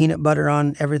put peanut butter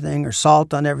on everything or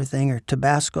salt on everything or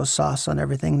Tabasco sauce on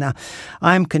everything. Now,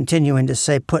 I'm continuing to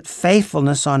say put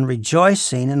faithfulness on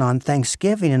rejoicing and on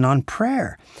thanksgiving and on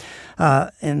prayer.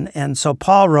 And so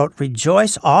Paul wrote,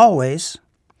 rejoice always,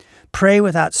 pray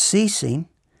without ceasing,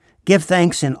 give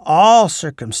thanks in all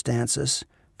circumstances,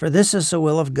 for this is the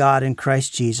will of God in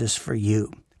Christ Jesus for you.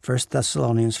 1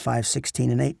 Thessalonians 5:16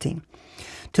 and 18.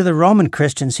 To the Roman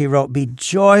Christians, he wrote, be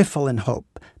joyful in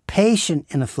hope, patient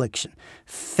in affliction,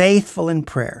 faithful in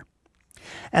prayer.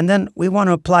 And then we want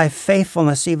to apply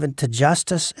faithfulness even to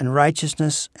justice and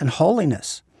righteousness and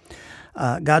holiness.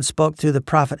 God spoke through the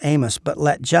prophet Amos, but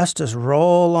let justice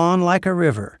roll on like a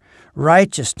river,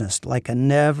 righteousness like a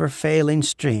never-failing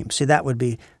stream. See, that would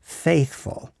be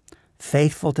faithful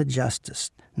to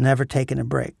justice, never taking a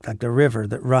break, like the river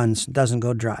that runs, doesn't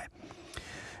go dry.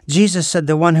 Jesus said,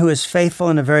 the one who is faithful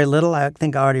in a very little, I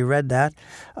think I already read that,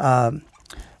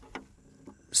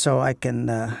 so I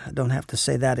don't have to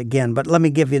say that again. But let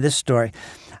me give you this story.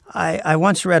 I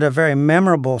once read a very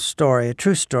memorable story, a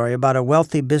true story, about a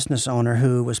wealthy business owner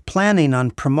who was planning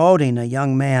on promoting a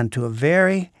young man to a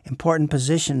very important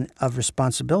position of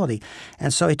responsibility.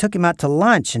 And so he took him out to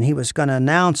lunch, and he was going to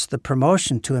announce the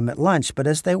promotion to him at lunch. But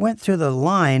as they went through the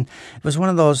line, it was one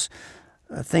of those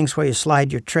things where you slide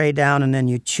your tray down and then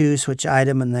you choose which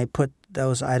item, and they put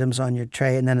those items on your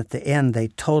tray, and then at the end they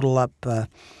total up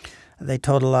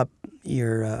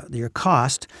your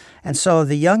cost. And so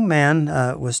the young man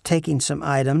was taking some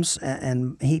items,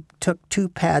 and he took 2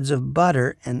 pads of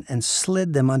butter and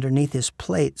slid them underneath his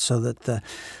plate so that the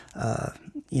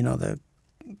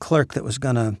clerk that was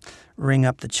going to ring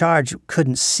up the charge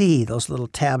couldn't see those little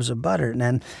tabs of butter.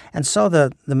 And so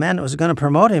the man that was going to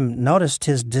promote him noticed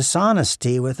his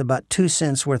dishonesty with about 2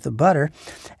 cents worth of butter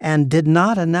and did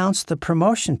not announce the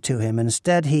promotion to him.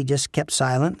 Instead, he just kept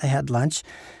silent. They had lunch.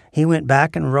 He went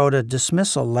back and wrote a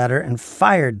dismissal letter and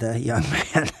fired the young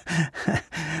man.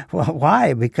 Well,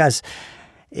 why? Because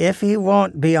if he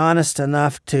won't be honest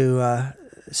enough to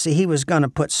see, he was going to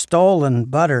put stolen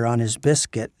butter on his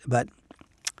biscuit, but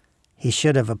he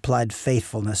should have applied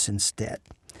faithfulness instead.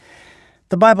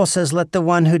 The Bible says, let the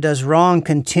one who does wrong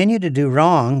continue to do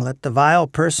wrong. Let the vile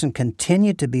person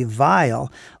continue to be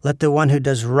vile. Let the one who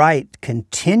does right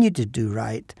continue to do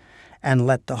right. And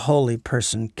let the holy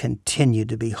person continue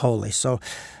to be holy. So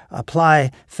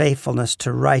apply faithfulness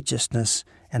to righteousness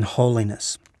and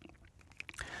holiness.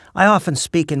 I often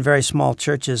speak in very small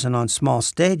churches and on small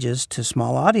stages to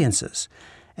small audiences.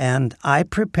 And I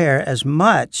prepare as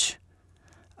much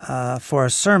for a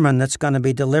sermon that's going to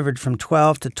be delivered from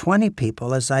 12 to 20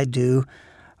 people as I do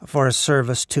for a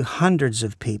service to hundreds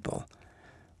of people.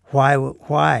 Why?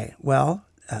 Well,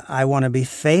 I want to be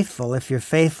faithful. If you're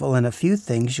faithful in a few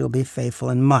things, you'll be faithful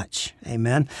in much.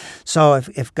 Amen? So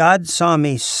if God saw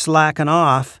me slacking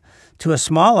off to a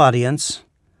small audience,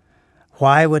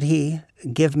 why would he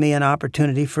give me an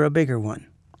opportunity for a bigger one?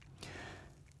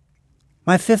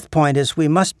 My 5th point is we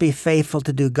must be faithful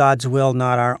to do God's will,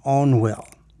 not our own will.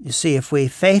 You see, if we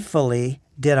faithfully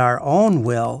did our own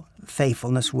will,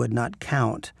 faithfulness would not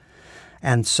count.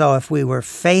 And so if we were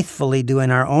faithfully doing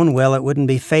our own will, it wouldn't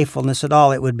be faithfulness at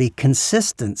all. It would be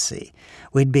consistency.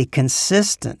 We'd be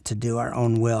consistent to do our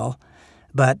own will,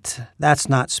 but that's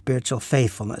not spiritual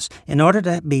faithfulness. In order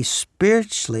to be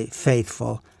spiritually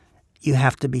faithful, you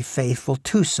have to be faithful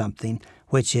to something,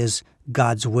 which is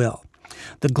God's will.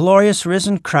 The glorious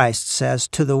risen Christ says,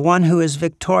 to the one who is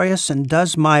victorious and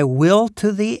does my will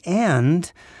to the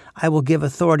end, I will give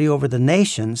authority over the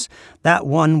nations. That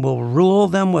one will rule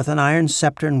them with an iron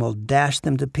scepter and will dash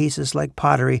them to pieces like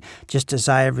pottery, just as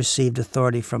I have received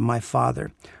authority from my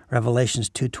Father. Revelations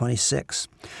 2:26.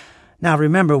 Now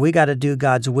remember, we got to do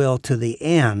God's will to the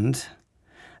end.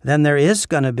 Then there is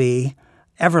going to be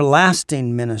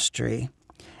everlasting ministry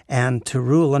and to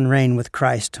rule and reign with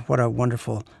Christ. What a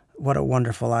wonderful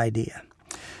idea.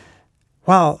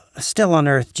 While still on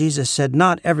earth, Jesus said,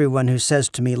 "Not everyone who says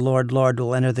to me, 'Lord, Lord,'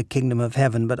 will enter the kingdom of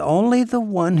heaven, but only the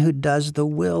one who does the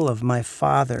will of my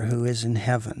Father who is in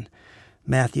heaven."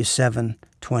 Matthew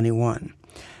 7:21.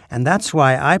 And that's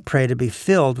why I pray to be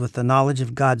filled with the knowledge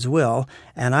of God's will,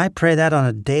 and I pray that on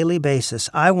a daily basis.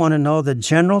 I want to know the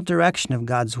general direction of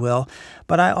God's will,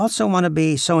 but I also want to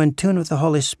be so in tune with the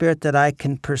Holy Spirit that I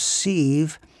can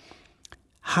perceive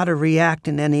how to react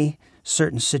in any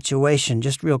certain situation.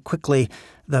 Just real quickly,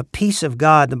 the peace of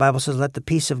God, the Bible says, let the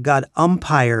peace of God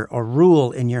umpire or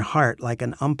rule in your heart, like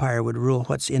an umpire would rule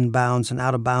what's in bounds and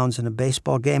out of bounds in a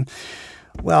baseball game.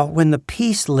 Well, when the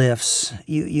peace lifts,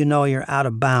 you know you're out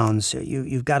of bounds.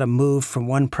 You've got to move from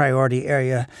one priority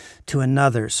area to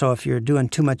another. So if you're doing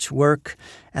too much work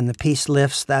and the peace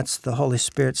lifts, that's the Holy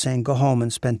Spirit saying, go home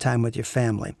and spend time with your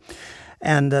family.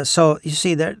 And so you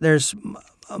see, there's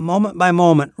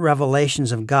moment-by-moment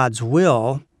revelations of God's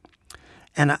will,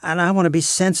 and I want to be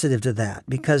sensitive to that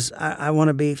because I want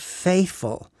to be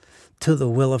faithful to the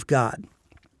will of God.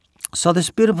 So this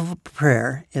beautiful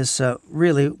prayer is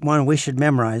really one we should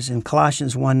memorize in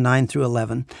Colossians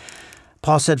 1:9-11.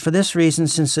 Paul said, "For this reason,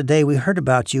 since the day we heard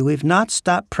about you, we've not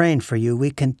stopped praying for you. We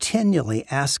continually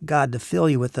ask God to fill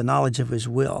you with the knowledge of His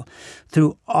will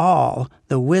through all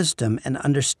the wisdom and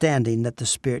understanding that the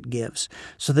Spirit gives,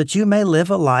 so that you may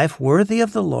live a life worthy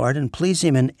of the Lord and please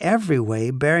Him in every way,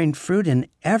 bearing fruit in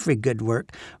every good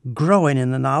work, growing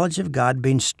in the knowledge of God,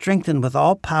 being strengthened with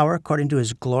all power according to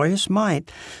His glorious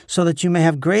might, so that you may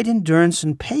have great endurance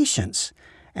and patience,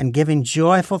 and giving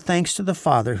joyful thanks to the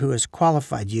Father who has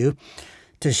qualified you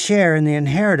to share in the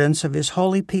inheritance of His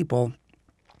holy people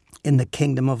in the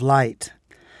kingdom of light."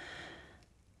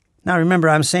 Now remember,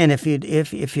 I'm saying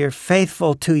if you're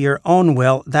faithful to your own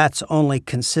will, that's only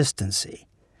consistency.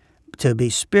 To be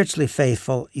spiritually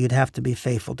faithful, you'd have to be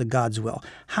faithful to God's will.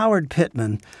 Howard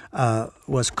Pittman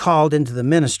was called into the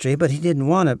ministry, but he didn't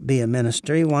want to be a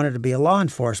minister. He wanted to be a law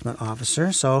enforcement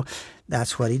officer, so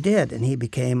that's what he did. And he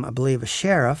became, I believe, a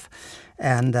sheriff.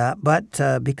 And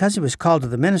but because he was called to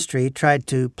the ministry, he tried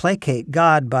to placate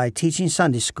God by teaching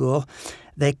Sunday school.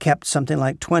 They kept something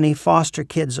like 20 foster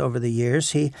kids over the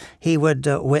years. He would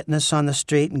witness on the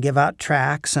street and give out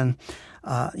tracts, and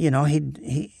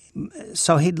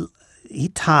he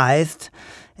tithed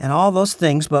and all those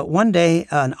things. But one day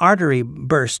an artery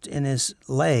burst in his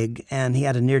leg, and he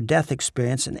had a near-death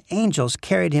experience, and angels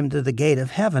carried him to the gate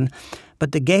of heaven,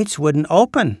 but the gates wouldn't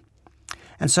open.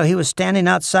 And so he was standing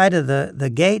outside of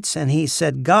the gates, and he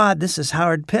said, "God, this is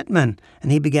Howard Pittman."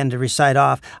 And he began to recite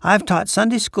off, "I've taught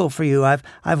Sunday school for you.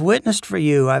 I've witnessed for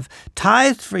you. I've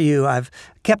tithed for you. I've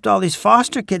kept all these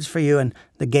foster kids for you." And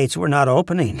the gates were not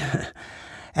opening.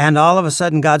 And all of a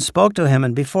sudden, God spoke to him,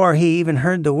 and before he even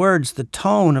heard the words, the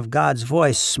tone of God's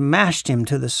voice smashed him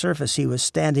to the surface he was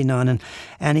standing on.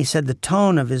 And he said the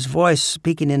tone of his voice,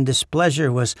 speaking in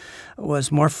displeasure, was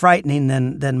more frightening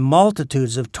than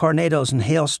multitudes of tornadoes and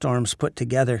hailstorms put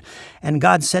together. And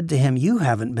God said to him, "You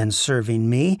haven't been serving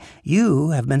me.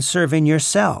 You have been serving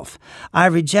yourself. I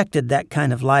rejected that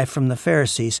kind of life from the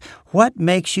Pharisees. What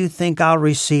makes you think I'll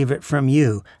receive it from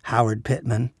you, Howard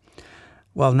Pittman?"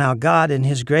 Well, now God, in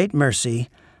His great mercy,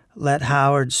 let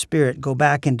Howard's spirit go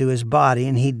back into his body,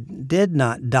 and he did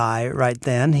not die right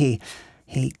then. He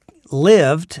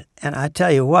lived, and I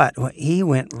tell you what, he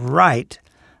went right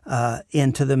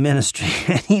into the ministry.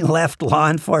 He left law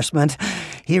enforcement.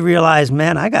 He realized,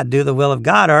 man, I got to do the will of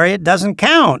God, or it doesn't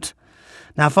count.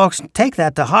 Now, folks, take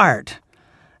that to heart.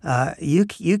 You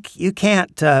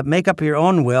can't make up your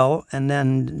own will and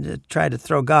then try to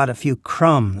throw God a few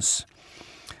crumbs.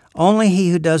 Only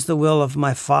he who does the will of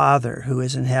my Father who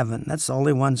is in heaven. That's the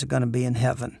only ones that are going to be in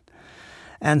heaven.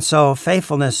 And so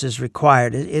faithfulness is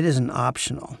required. It isn't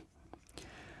optional.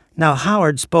 Now,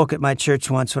 Howard spoke at my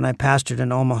church once when I pastored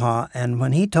in Omaha, and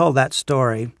when he told that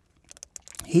story,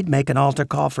 he'd make an altar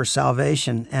call for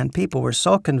salvation, and people were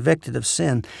so convicted of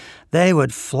sin, they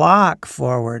would flock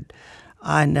forward.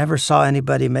 I never saw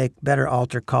anybody make better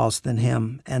altar calls than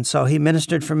him. And so he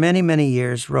ministered for many, many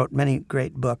years, wrote many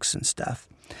great books and stuff.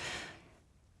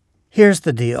 Here's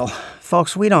the deal.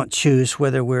 Folks, we don't choose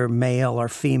whether we're male or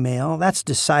female. That's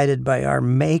decided by our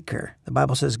Maker. The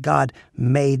Bible says God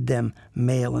made them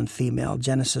male and female,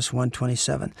 Genesis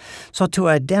 1:27. So to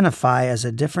identify as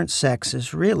a different sex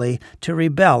is really to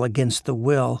rebel against the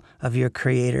will of your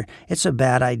Creator. It's a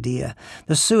bad idea.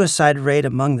 The suicide rate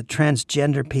among the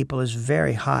transgender people is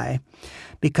very high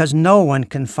because no one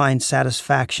can find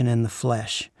satisfaction in the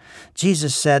flesh.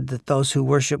 Jesus said that those who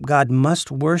worship God must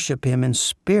worship Him in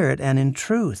spirit and in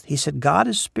truth. He said God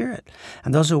is spirit,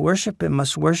 and those who worship Him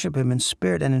must worship Him in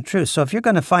spirit and in truth. So if you're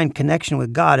going to find connection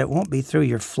with God, it won't be through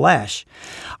your flesh.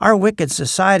 Our wicked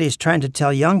society is trying to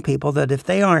tell young people that if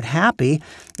they aren't happy,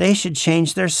 they should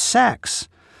change their sex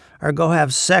or go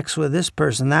have sex with this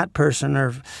person, that person,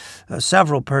 or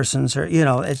several persons, or,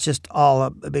 it's just all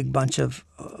a big bunch of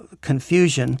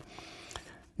confusion.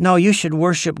 No, you should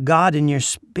worship God in your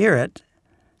spirit,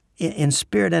 in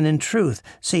spirit and in truth.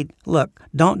 See, look,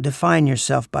 don't define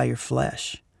yourself by your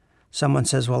flesh. Someone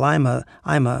says, well, I'm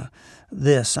a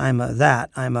this, I'm a that,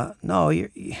 no,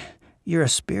 you're a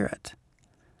spirit.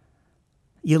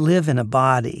 You live in a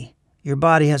body. Your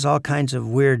body has all kinds of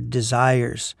weird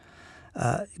desires.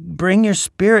 Bring your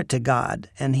spirit to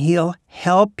God, and He'll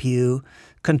help you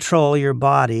control your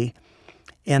body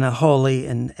in a holy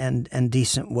and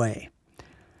decent way.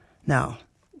 Now,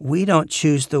 we don't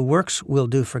choose the works we'll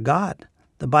do for God.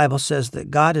 The Bible says that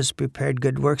God has prepared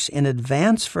good works in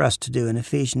advance for us to do in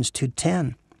Ephesians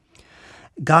 2:10.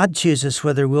 God chooses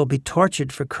whether we'll be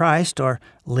tortured for Christ or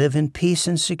live in peace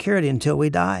and security until we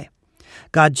die.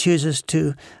 God chooses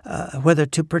whether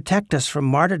to protect us from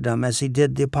martyrdom, as He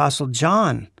did the Apostle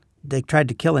John. They tried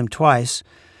to kill him twice.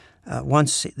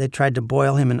 Once they tried to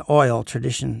boil him in oil,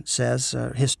 tradition says,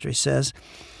 history says,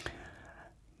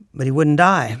 but he wouldn't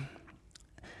die.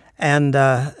 And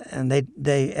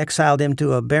they exiled him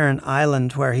to a barren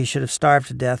island where he should have starved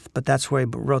to death, but that's where he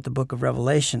wrote the book of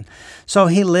Revelation. So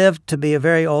he lived to be a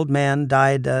very old man,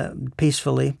 died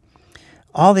peacefully.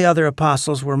 All the other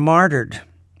apostles were martyred.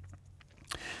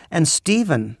 And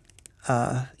Stephen,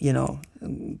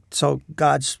 so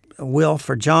God's will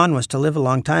for John was to live a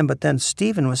long time, but then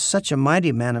Stephen was such a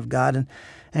mighty man of God,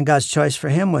 and God's choice for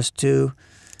him was to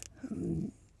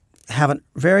have a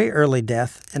very early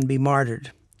death and be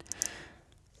martyred.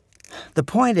 The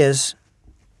point is,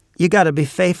 you got to be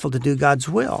faithful to do God's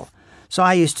will. So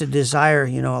I used to desire,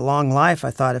 a long life.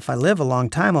 I thought if I live a long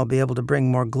time, I'll be able to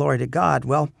bring more glory to God.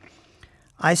 Well,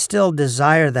 I still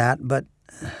desire that, but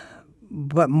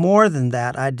more than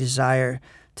that, I desire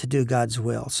to do God's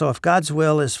will. So if God's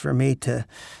will is for me to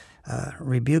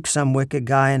rebuke some wicked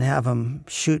guy and have him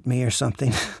shoot me or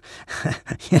something,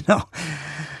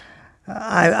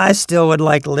 I still would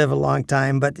like to live a long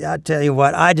time, but I tell you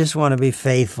what, I just want to be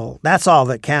faithful. That's all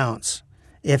that counts.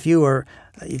 If you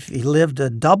lived a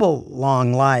double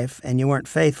long life and you weren't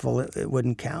faithful, it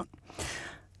wouldn't count.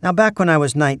 Now, back when I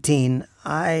was 19,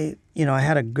 I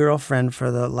had a girlfriend for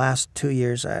the last 2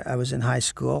 years. I was in high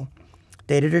school,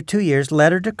 dated her 2 years,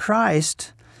 led her to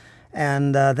Christ,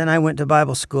 and then I went to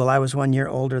Bible school. I was 1 year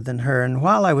older than her, and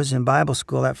while I was in Bible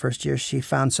school that first year, she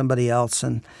found somebody else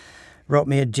and wrote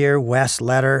me a Dear Wes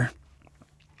letter.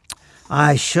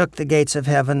 I shook the gates of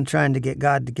heaven trying to get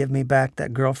God to give me back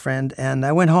that girlfriend, and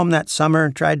I went home that summer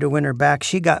and tried to win her back.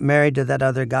 She got married to that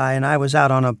other guy, and I was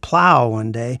out on a plow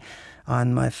one day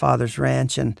on my father's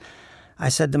ranch, and I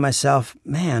said to myself,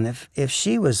 man, if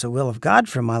she was the will of God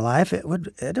for my life,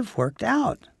 it'd have worked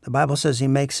out. The Bible says He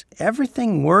makes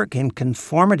everything work in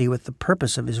conformity with the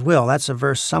purpose of His will. That's a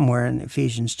verse somewhere in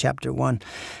Ephesians chapter 1.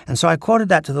 And so I quoted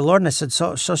that to the Lord, and I said,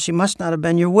 so she must not have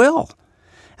been your will.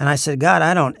 And I said, God,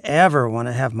 I don't ever want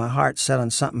to have my heart set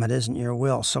on something that isn't your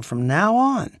will. So from now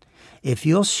on, if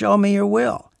you'll show me your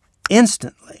will,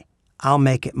 instantly, I'll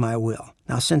make it my will.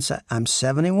 Now, since I'm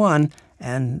 71,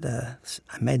 and I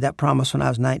made that promise when I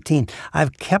was 19,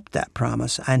 I've kept that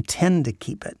promise. I intend to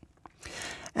keep it.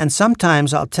 And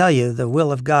sometimes, I'll tell you, the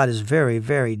will of God is very,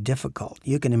 very difficult.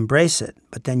 You can embrace it,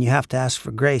 but then you have to ask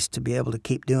for grace to be able to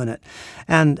keep doing it.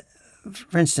 And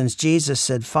for instance, Jesus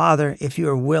said, Father, if you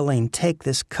are willing, take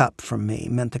this cup from me,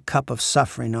 meant the cup of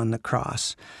suffering on the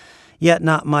cross. Yet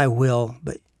not my will,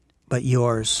 but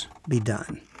yours be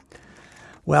done.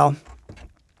 Well,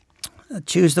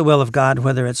 choose the will of God,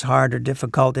 whether it's hard or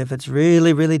difficult. If it's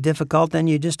really, really difficult, then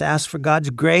you just ask for God's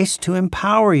grace to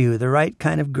empower you. The right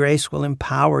kind of grace will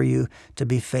empower you to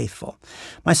be faithful.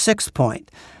 My sixth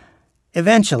point,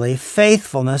 eventually,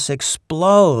 faithfulness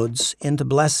explodes into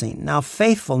blessing. Now,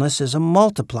 faithfulness is a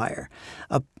multiplier.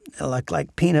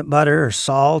 Like peanut butter or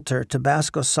salt or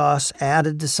Tabasco sauce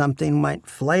added to something might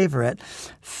flavor it.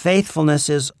 Faithfulness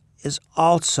is is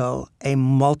also a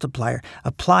multiplier.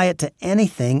 Apply it to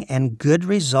anything, and good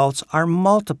results are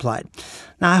multiplied.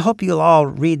 Now, I hope you'll all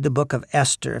read the book of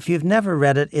Esther. If you've never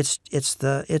read it,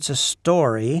 it's a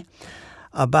story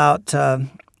about a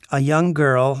young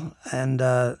girl and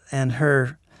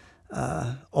her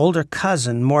older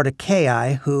cousin,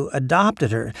 Mordecai, who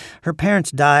adopted her. Her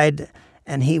parents died,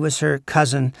 and he was her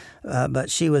cousin, but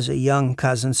she was a young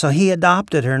cousin. So he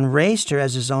adopted her and raised her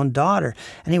as his own daughter,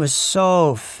 and he was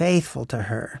so faithful to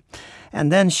her.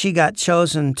 And then she got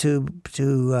chosen to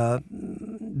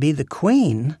be the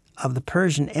queen of the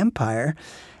Persian Empire,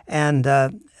 and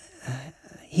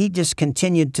he just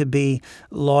continued to be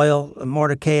loyal.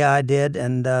 Mordecai did,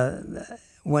 and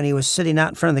when he was sitting out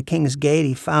in front of the king's gate,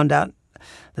 he found out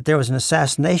that there was an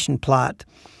assassination plot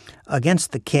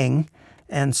against the king,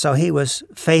 and so he was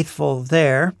faithful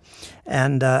there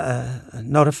and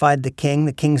notified the king.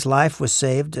 The king's life was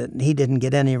saved. He didn't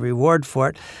get any reward for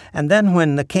it. And then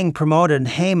when the king promoted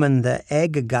Haman the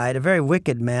Agagite, a very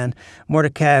wicked man,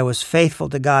 Mordecai was faithful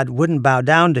to God, wouldn't bow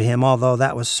down to him, although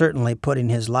that was certainly putting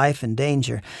his life in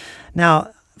danger.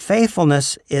 Now,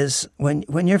 faithfulness is,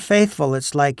 when you're faithful,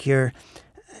 it's like you're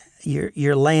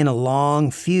laying a long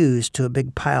fuse to a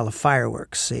big pile of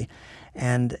fireworks, see?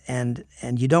 And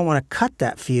you don't want to cut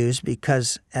that fuse,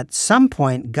 because at some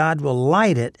point God will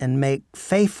light it and make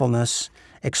faithfulness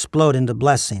explode into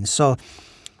blessings. So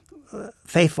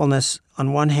faithfulness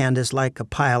on one hand is like a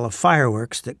pile of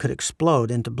fireworks that could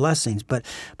explode into blessings, but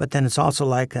then it's also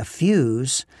like a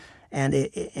fuse, and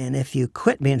if you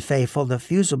quit being faithful, the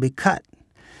fuse will be cut.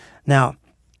 Now,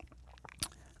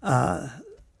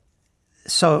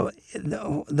 so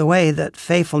the way that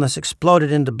faithfulness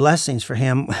exploded into blessings for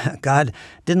him, God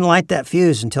didn't light that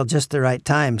fuse until just the right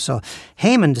time. So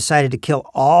Haman decided to kill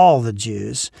all the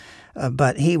Jews,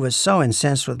 but he was so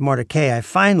incensed with Mordecai.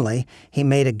 Finally, he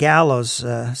made a gallows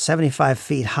 75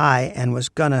 feet high and was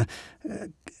going to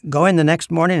go in the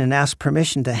next morning and ask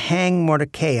permission to hang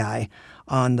Mordecai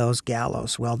on those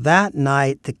gallows. Well, that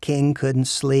night the king couldn't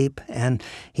sleep, and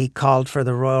he called for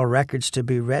the royal records to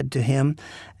be read to him.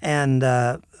 And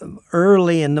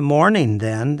early in the morning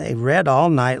then, they read all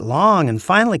night long, and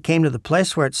finally came to the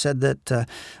place where it said that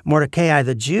Mordecai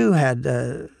the Jew had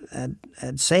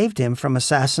saved him from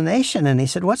assassination. And he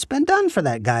said, "What's been done for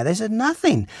that guy?" They said,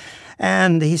 "Nothing."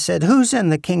 And he said, "Who's in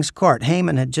the king's court?"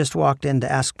 Haman had just walked in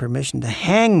to ask permission to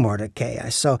hang Mordecai.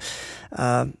 So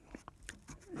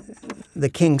the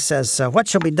king says, "What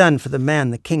shall be done for the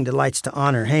man the king delights to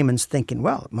honor?" Haman's thinking,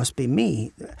 well, it must be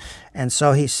me. And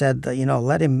so he said,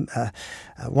 let him,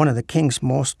 one of the king's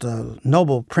most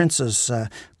noble princes,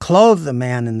 clothe the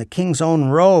man in the king's own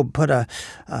robe,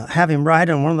 have him ride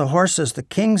on one of the horses the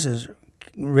king's is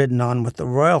ridden on with the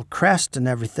royal crest and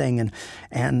everything,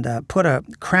 and put a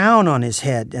crown on his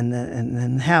head,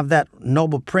 and have that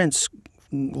noble prince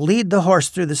lead the horse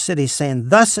through the city, saying,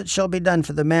 "Thus it shall be done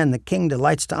for the man the king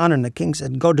delights to honor." And the king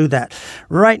said, "Go do that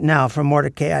right now for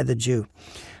Mordecai the Jew."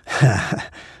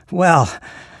 Well,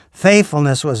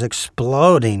 faithfulness was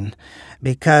exploding,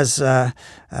 because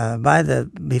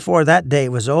before that day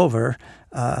was over,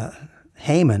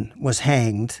 Haman was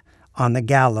hanged on the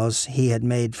gallows he had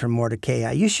made for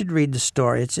Mordecai. You should read the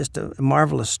story. It's just a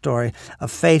marvelous story of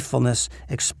faithfulness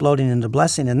exploding into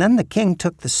blessing. And then the king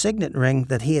took the signet ring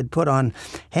that he had put on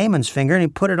Haman's finger, and he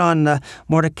put it on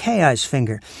Mordecai's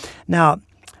finger. Now,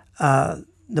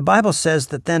 the Bible says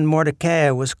that then Mordecai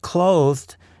was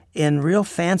clothed in real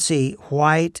fancy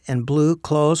white and blue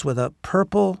clothes with a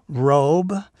purple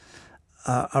robe,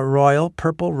 a royal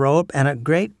purple robe, and a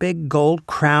great big gold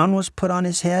crown was put on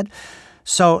his head.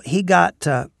 So he got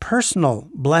personal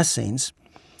blessings,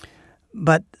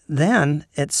 but then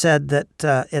it said that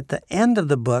at the end of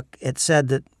the book, it said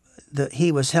that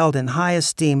he was held in high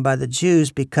esteem by the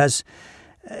Jews because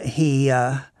he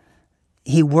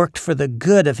worked for the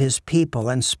good of his people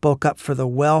and spoke up for the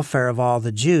welfare of all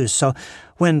the Jews. So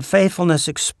when faithfulness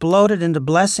exploded into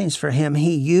blessings for him,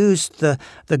 he used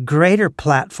the greater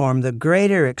platform, the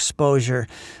greater exposure,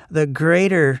 the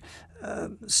greater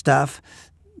stuff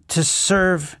to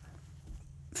serve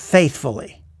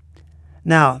faithfully.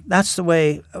 Now, that's the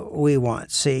way we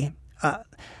want. See,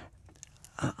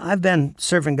 I've been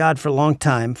serving God for a long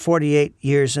time, 48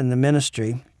 years in the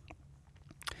ministry,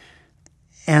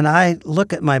 and I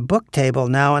look at my book table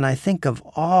now and I think of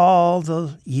all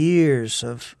the years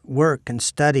of work and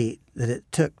study that it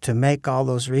took to make all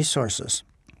those resources.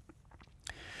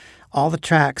 All the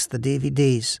tracts, the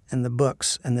DVDs, and the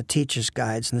books, and the teacher's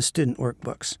guides, and the student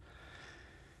workbooks.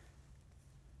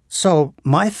 So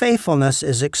my faithfulness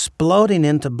is exploding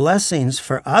into blessings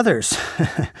for others.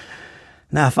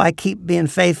 Now, if I keep being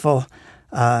faithful,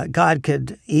 God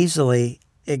could easily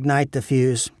ignite the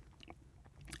fuse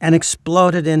and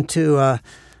explode it into a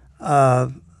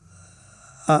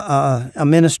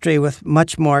ministry with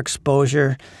much more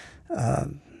exposure,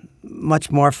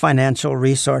 much more financial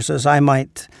resources. I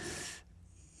might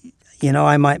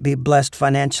be blessed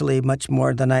financially much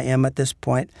more than I am at this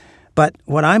point. But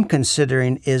what I'm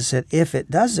considering is that if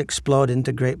it does explode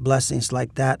into great blessings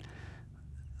like that,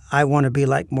 I want to be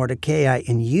like Mordecai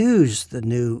and use the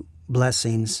new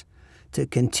blessings to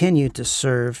continue to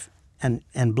serve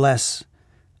and bless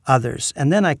others.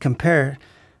 And then I compare,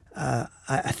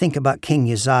 I think about King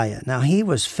Uzziah. Now, he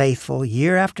was faithful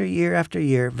year after year after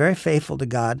year, very faithful to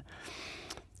God.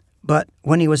 But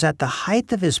when he was at the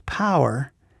height of his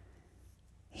power,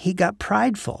 he got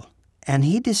prideful. And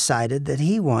he decided that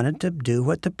he wanted to do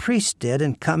what the priest did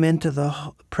and come into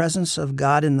the presence of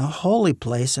God in the holy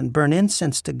place and burn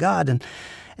incense to God. And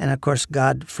of course,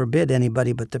 God forbid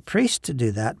anybody but the priest to do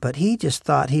that. But he just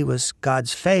thought he was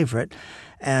God's favorite.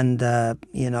 And,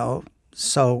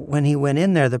 so when he went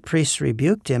in there, the priests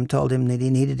rebuked him, told him that he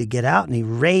needed to get out, and he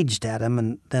raged at him.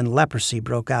 And then leprosy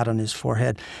broke out on his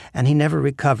forehead. And he never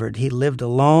recovered. He lived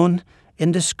alone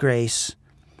in disgrace.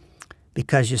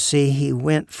 Because, you see, he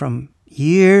went from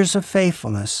years of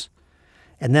faithfulness,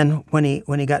 and then when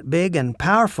he got big and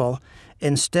powerful,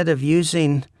 instead of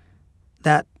using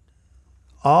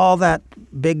all that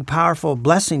big, powerful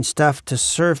blessing stuff to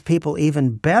serve people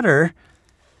even better,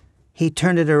 he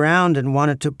turned it around and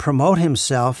wanted to promote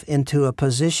himself into a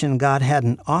position God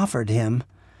hadn't offered him,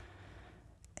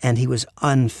 and he was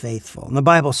unfaithful. And the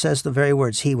Bible says the very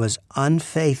words, he was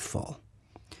unfaithful.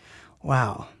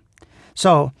 Wow.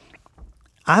 So,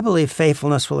 I believe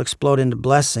faithfulness will explode into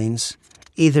blessings,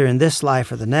 either in this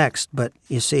life or the next. But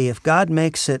you see, if God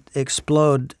makes it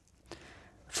explode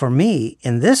for me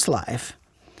in this life,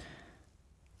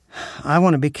 I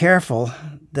want to be careful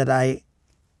that I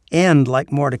end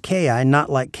like Mordecai,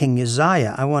 not like King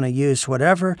Uzziah. I want to use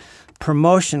whatever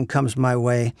promotion comes my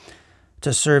way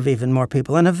to serve even more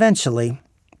people. And eventually,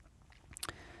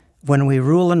 when we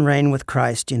rule and reign with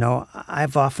Christ,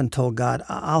 I've often told God,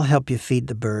 I'll help you feed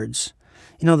the birds.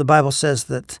 The Bible says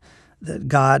that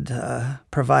God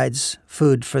provides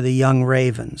food for the young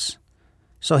ravens.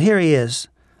 So here he is,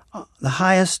 the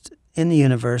highest in the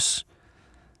universe,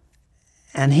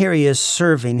 and here he is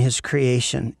serving his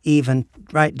creation, even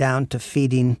right down to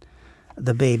feeding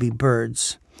the baby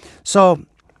birds. So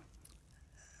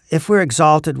if we're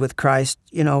exalted with Christ,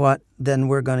 you know what? Then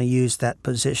we're going to use that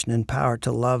position and power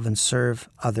to love and serve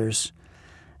others.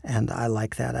 And I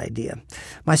like that idea.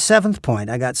 My 7th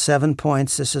point, I got 7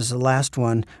 points. This is the last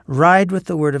one. Ride with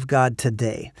the Word of God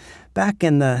today. Back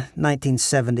in the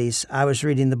 1970s, I was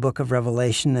reading the book of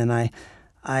Revelation, and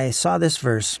I saw this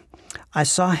verse. I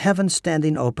saw heaven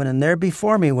standing open, and there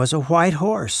before me was a white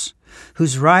horse,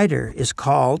 whose rider is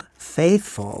called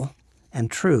Faithful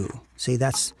and True. See,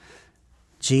 that's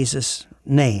Jesus'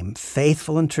 name,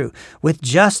 faithful and true. With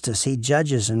justice he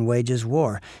judges and wages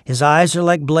war. His eyes are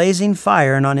like blazing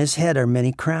fire, and on his head are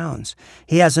many crowns.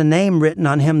 He has a name written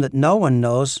on him that no one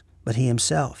knows but he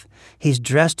himself. He's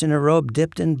dressed in a robe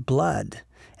dipped in blood,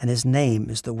 and his name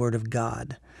is the Word of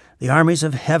God. The armies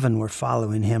of heaven were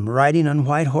following him, riding on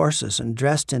white horses and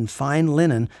dressed in fine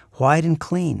linen, white and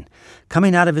clean.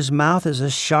 Coming out of his mouth is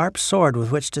a sharp sword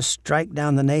with which to strike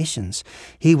down the nations.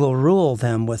 He will rule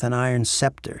them with an iron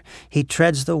scepter. He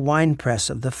treads the winepress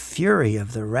of the fury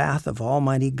of the wrath of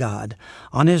Almighty God.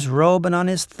 On his robe and on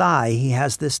his thigh he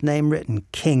has this name written,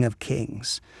 King of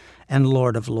Kings and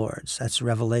Lord of Lords. That's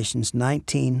Revelations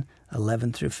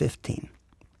 19:11 through 15.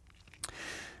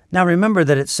 Now remember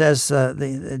that it says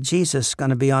Jesus is going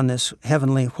to be on this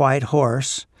heavenly white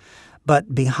horse,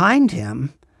 but behind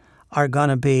him are going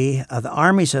to be the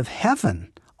armies of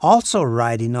heaven also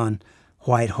riding on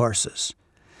white horses.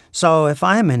 So if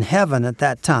I'm in heaven at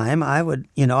that time, I would,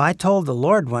 I told the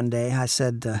Lord one day, I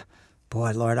said,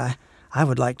 boy, Lord, I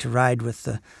would like to ride with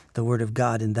the Word of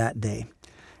God in that day.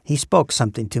 He spoke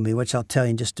something to me, which I'll tell you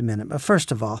in just a minute. But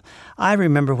first of all, I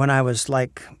remember when I was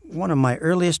one of my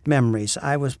earliest memories,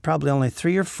 I was probably only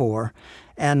 3 or 4,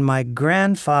 and my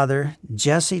grandfather,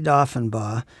 Jesse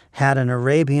Doffenbaugh, had an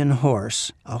Arabian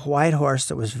horse, a white horse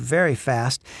that was very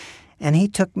fast, and he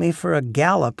took me for a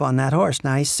gallop on that horse.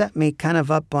 Now, he set me kind of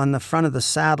up on the front of the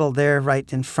saddle there,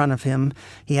 right in front of him.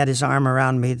 He had his arm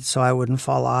around me so I wouldn't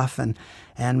fall off, and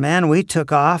man, we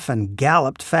took off and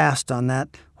galloped fast on that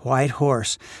white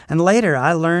horse. And later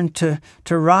I learned to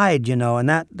ride, and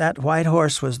that white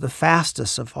horse was the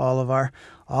fastest of all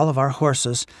of our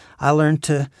horses. I learned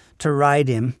to ride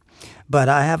him. but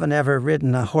I haven't ever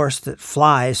ridden a horse that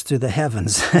flies through the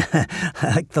heavens,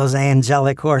 like those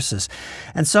angelic horses.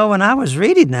 And so when I was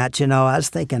reading that, I was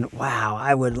thinking, wow,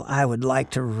 I would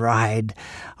like to ride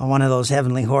on one of those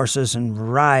heavenly horses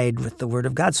and ride with the Word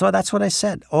of God. So that's what I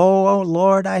said. Oh,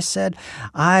 Lord, I said,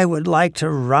 I would like to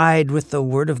ride with the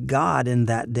Word of God in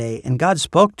that day. And God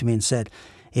spoke to me and said,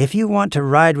 if you want to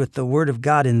ride with the Word of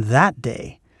God in that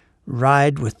day,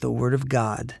 ride with the Word of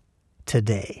God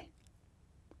today.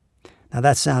 Now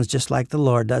that sounds just like the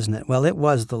Lord, doesn't it? Well, it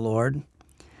was the Lord.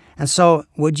 And so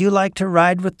would you like to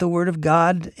ride with the Word of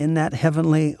God in that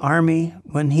heavenly army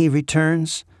when He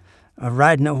returns?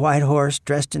 Riding a white horse,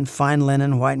 dressed in fine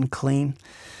linen, white and clean?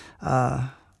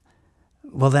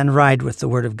 Well, then ride with the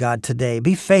Word of God today.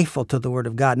 Be faithful to the Word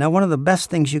of God. Now, one of the best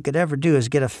things you could ever do is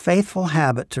get a faithful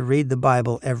habit to read the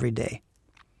Bible every day.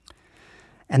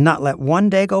 And not let one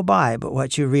day go by but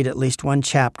what you read at least one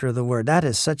chapter of the Word. That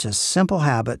is such a simple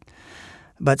habit.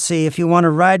 But see, if you want to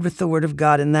ride with the Word of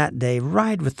God in that day,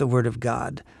 ride with the Word of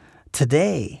God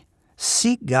today.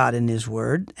 Seek God in His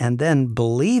Word and then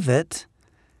believe it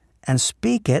and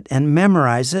speak it and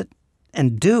memorize it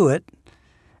and do it.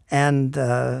 And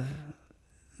the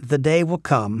day will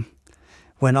come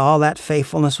when all that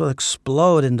faithfulness will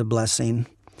explode into blessing.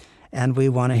 And we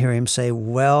want to hear Him say,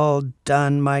 well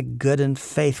done, my good and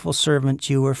faithful servant.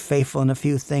 You were faithful in a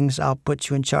few things. I'll put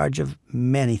you in charge of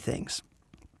many things.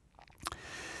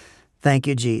 Thank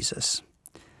you, Jesus.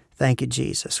 Thank you,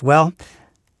 Jesus. Well,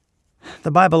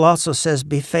 the Bible also says,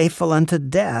 be faithful unto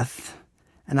death,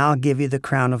 and I'll give you the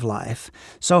crown of life.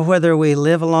 So whether we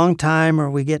live a long time or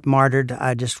we get martyred,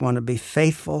 I just want to be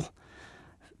faithful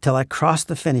till I cross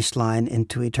the finish line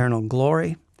into eternal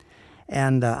glory.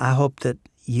 And I hope that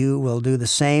you will do the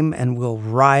same and will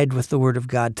ride with the Word of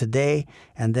God today,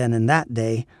 and then in that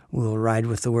day we will ride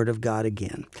with the Word of God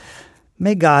again.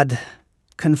 May God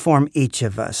conform each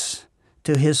of us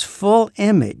to His full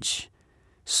image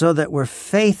so that we're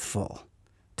faithful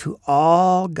to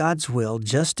all God's will,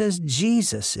 just as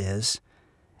Jesus is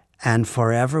and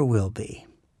forever will be.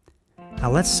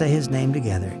 Now let's say His name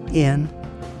together. In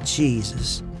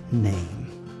Jesus'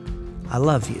 name. I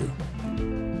love you.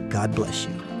 God bless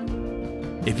you.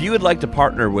 If you would like to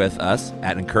partner with us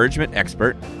at Encouragement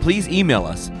Expert, please email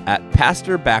us at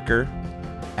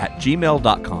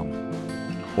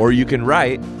pastorbacker@gmail.com. Or you can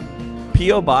write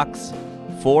P.O. Box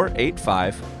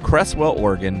 485, Cresswell,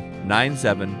 Oregon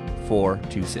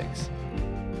 97426.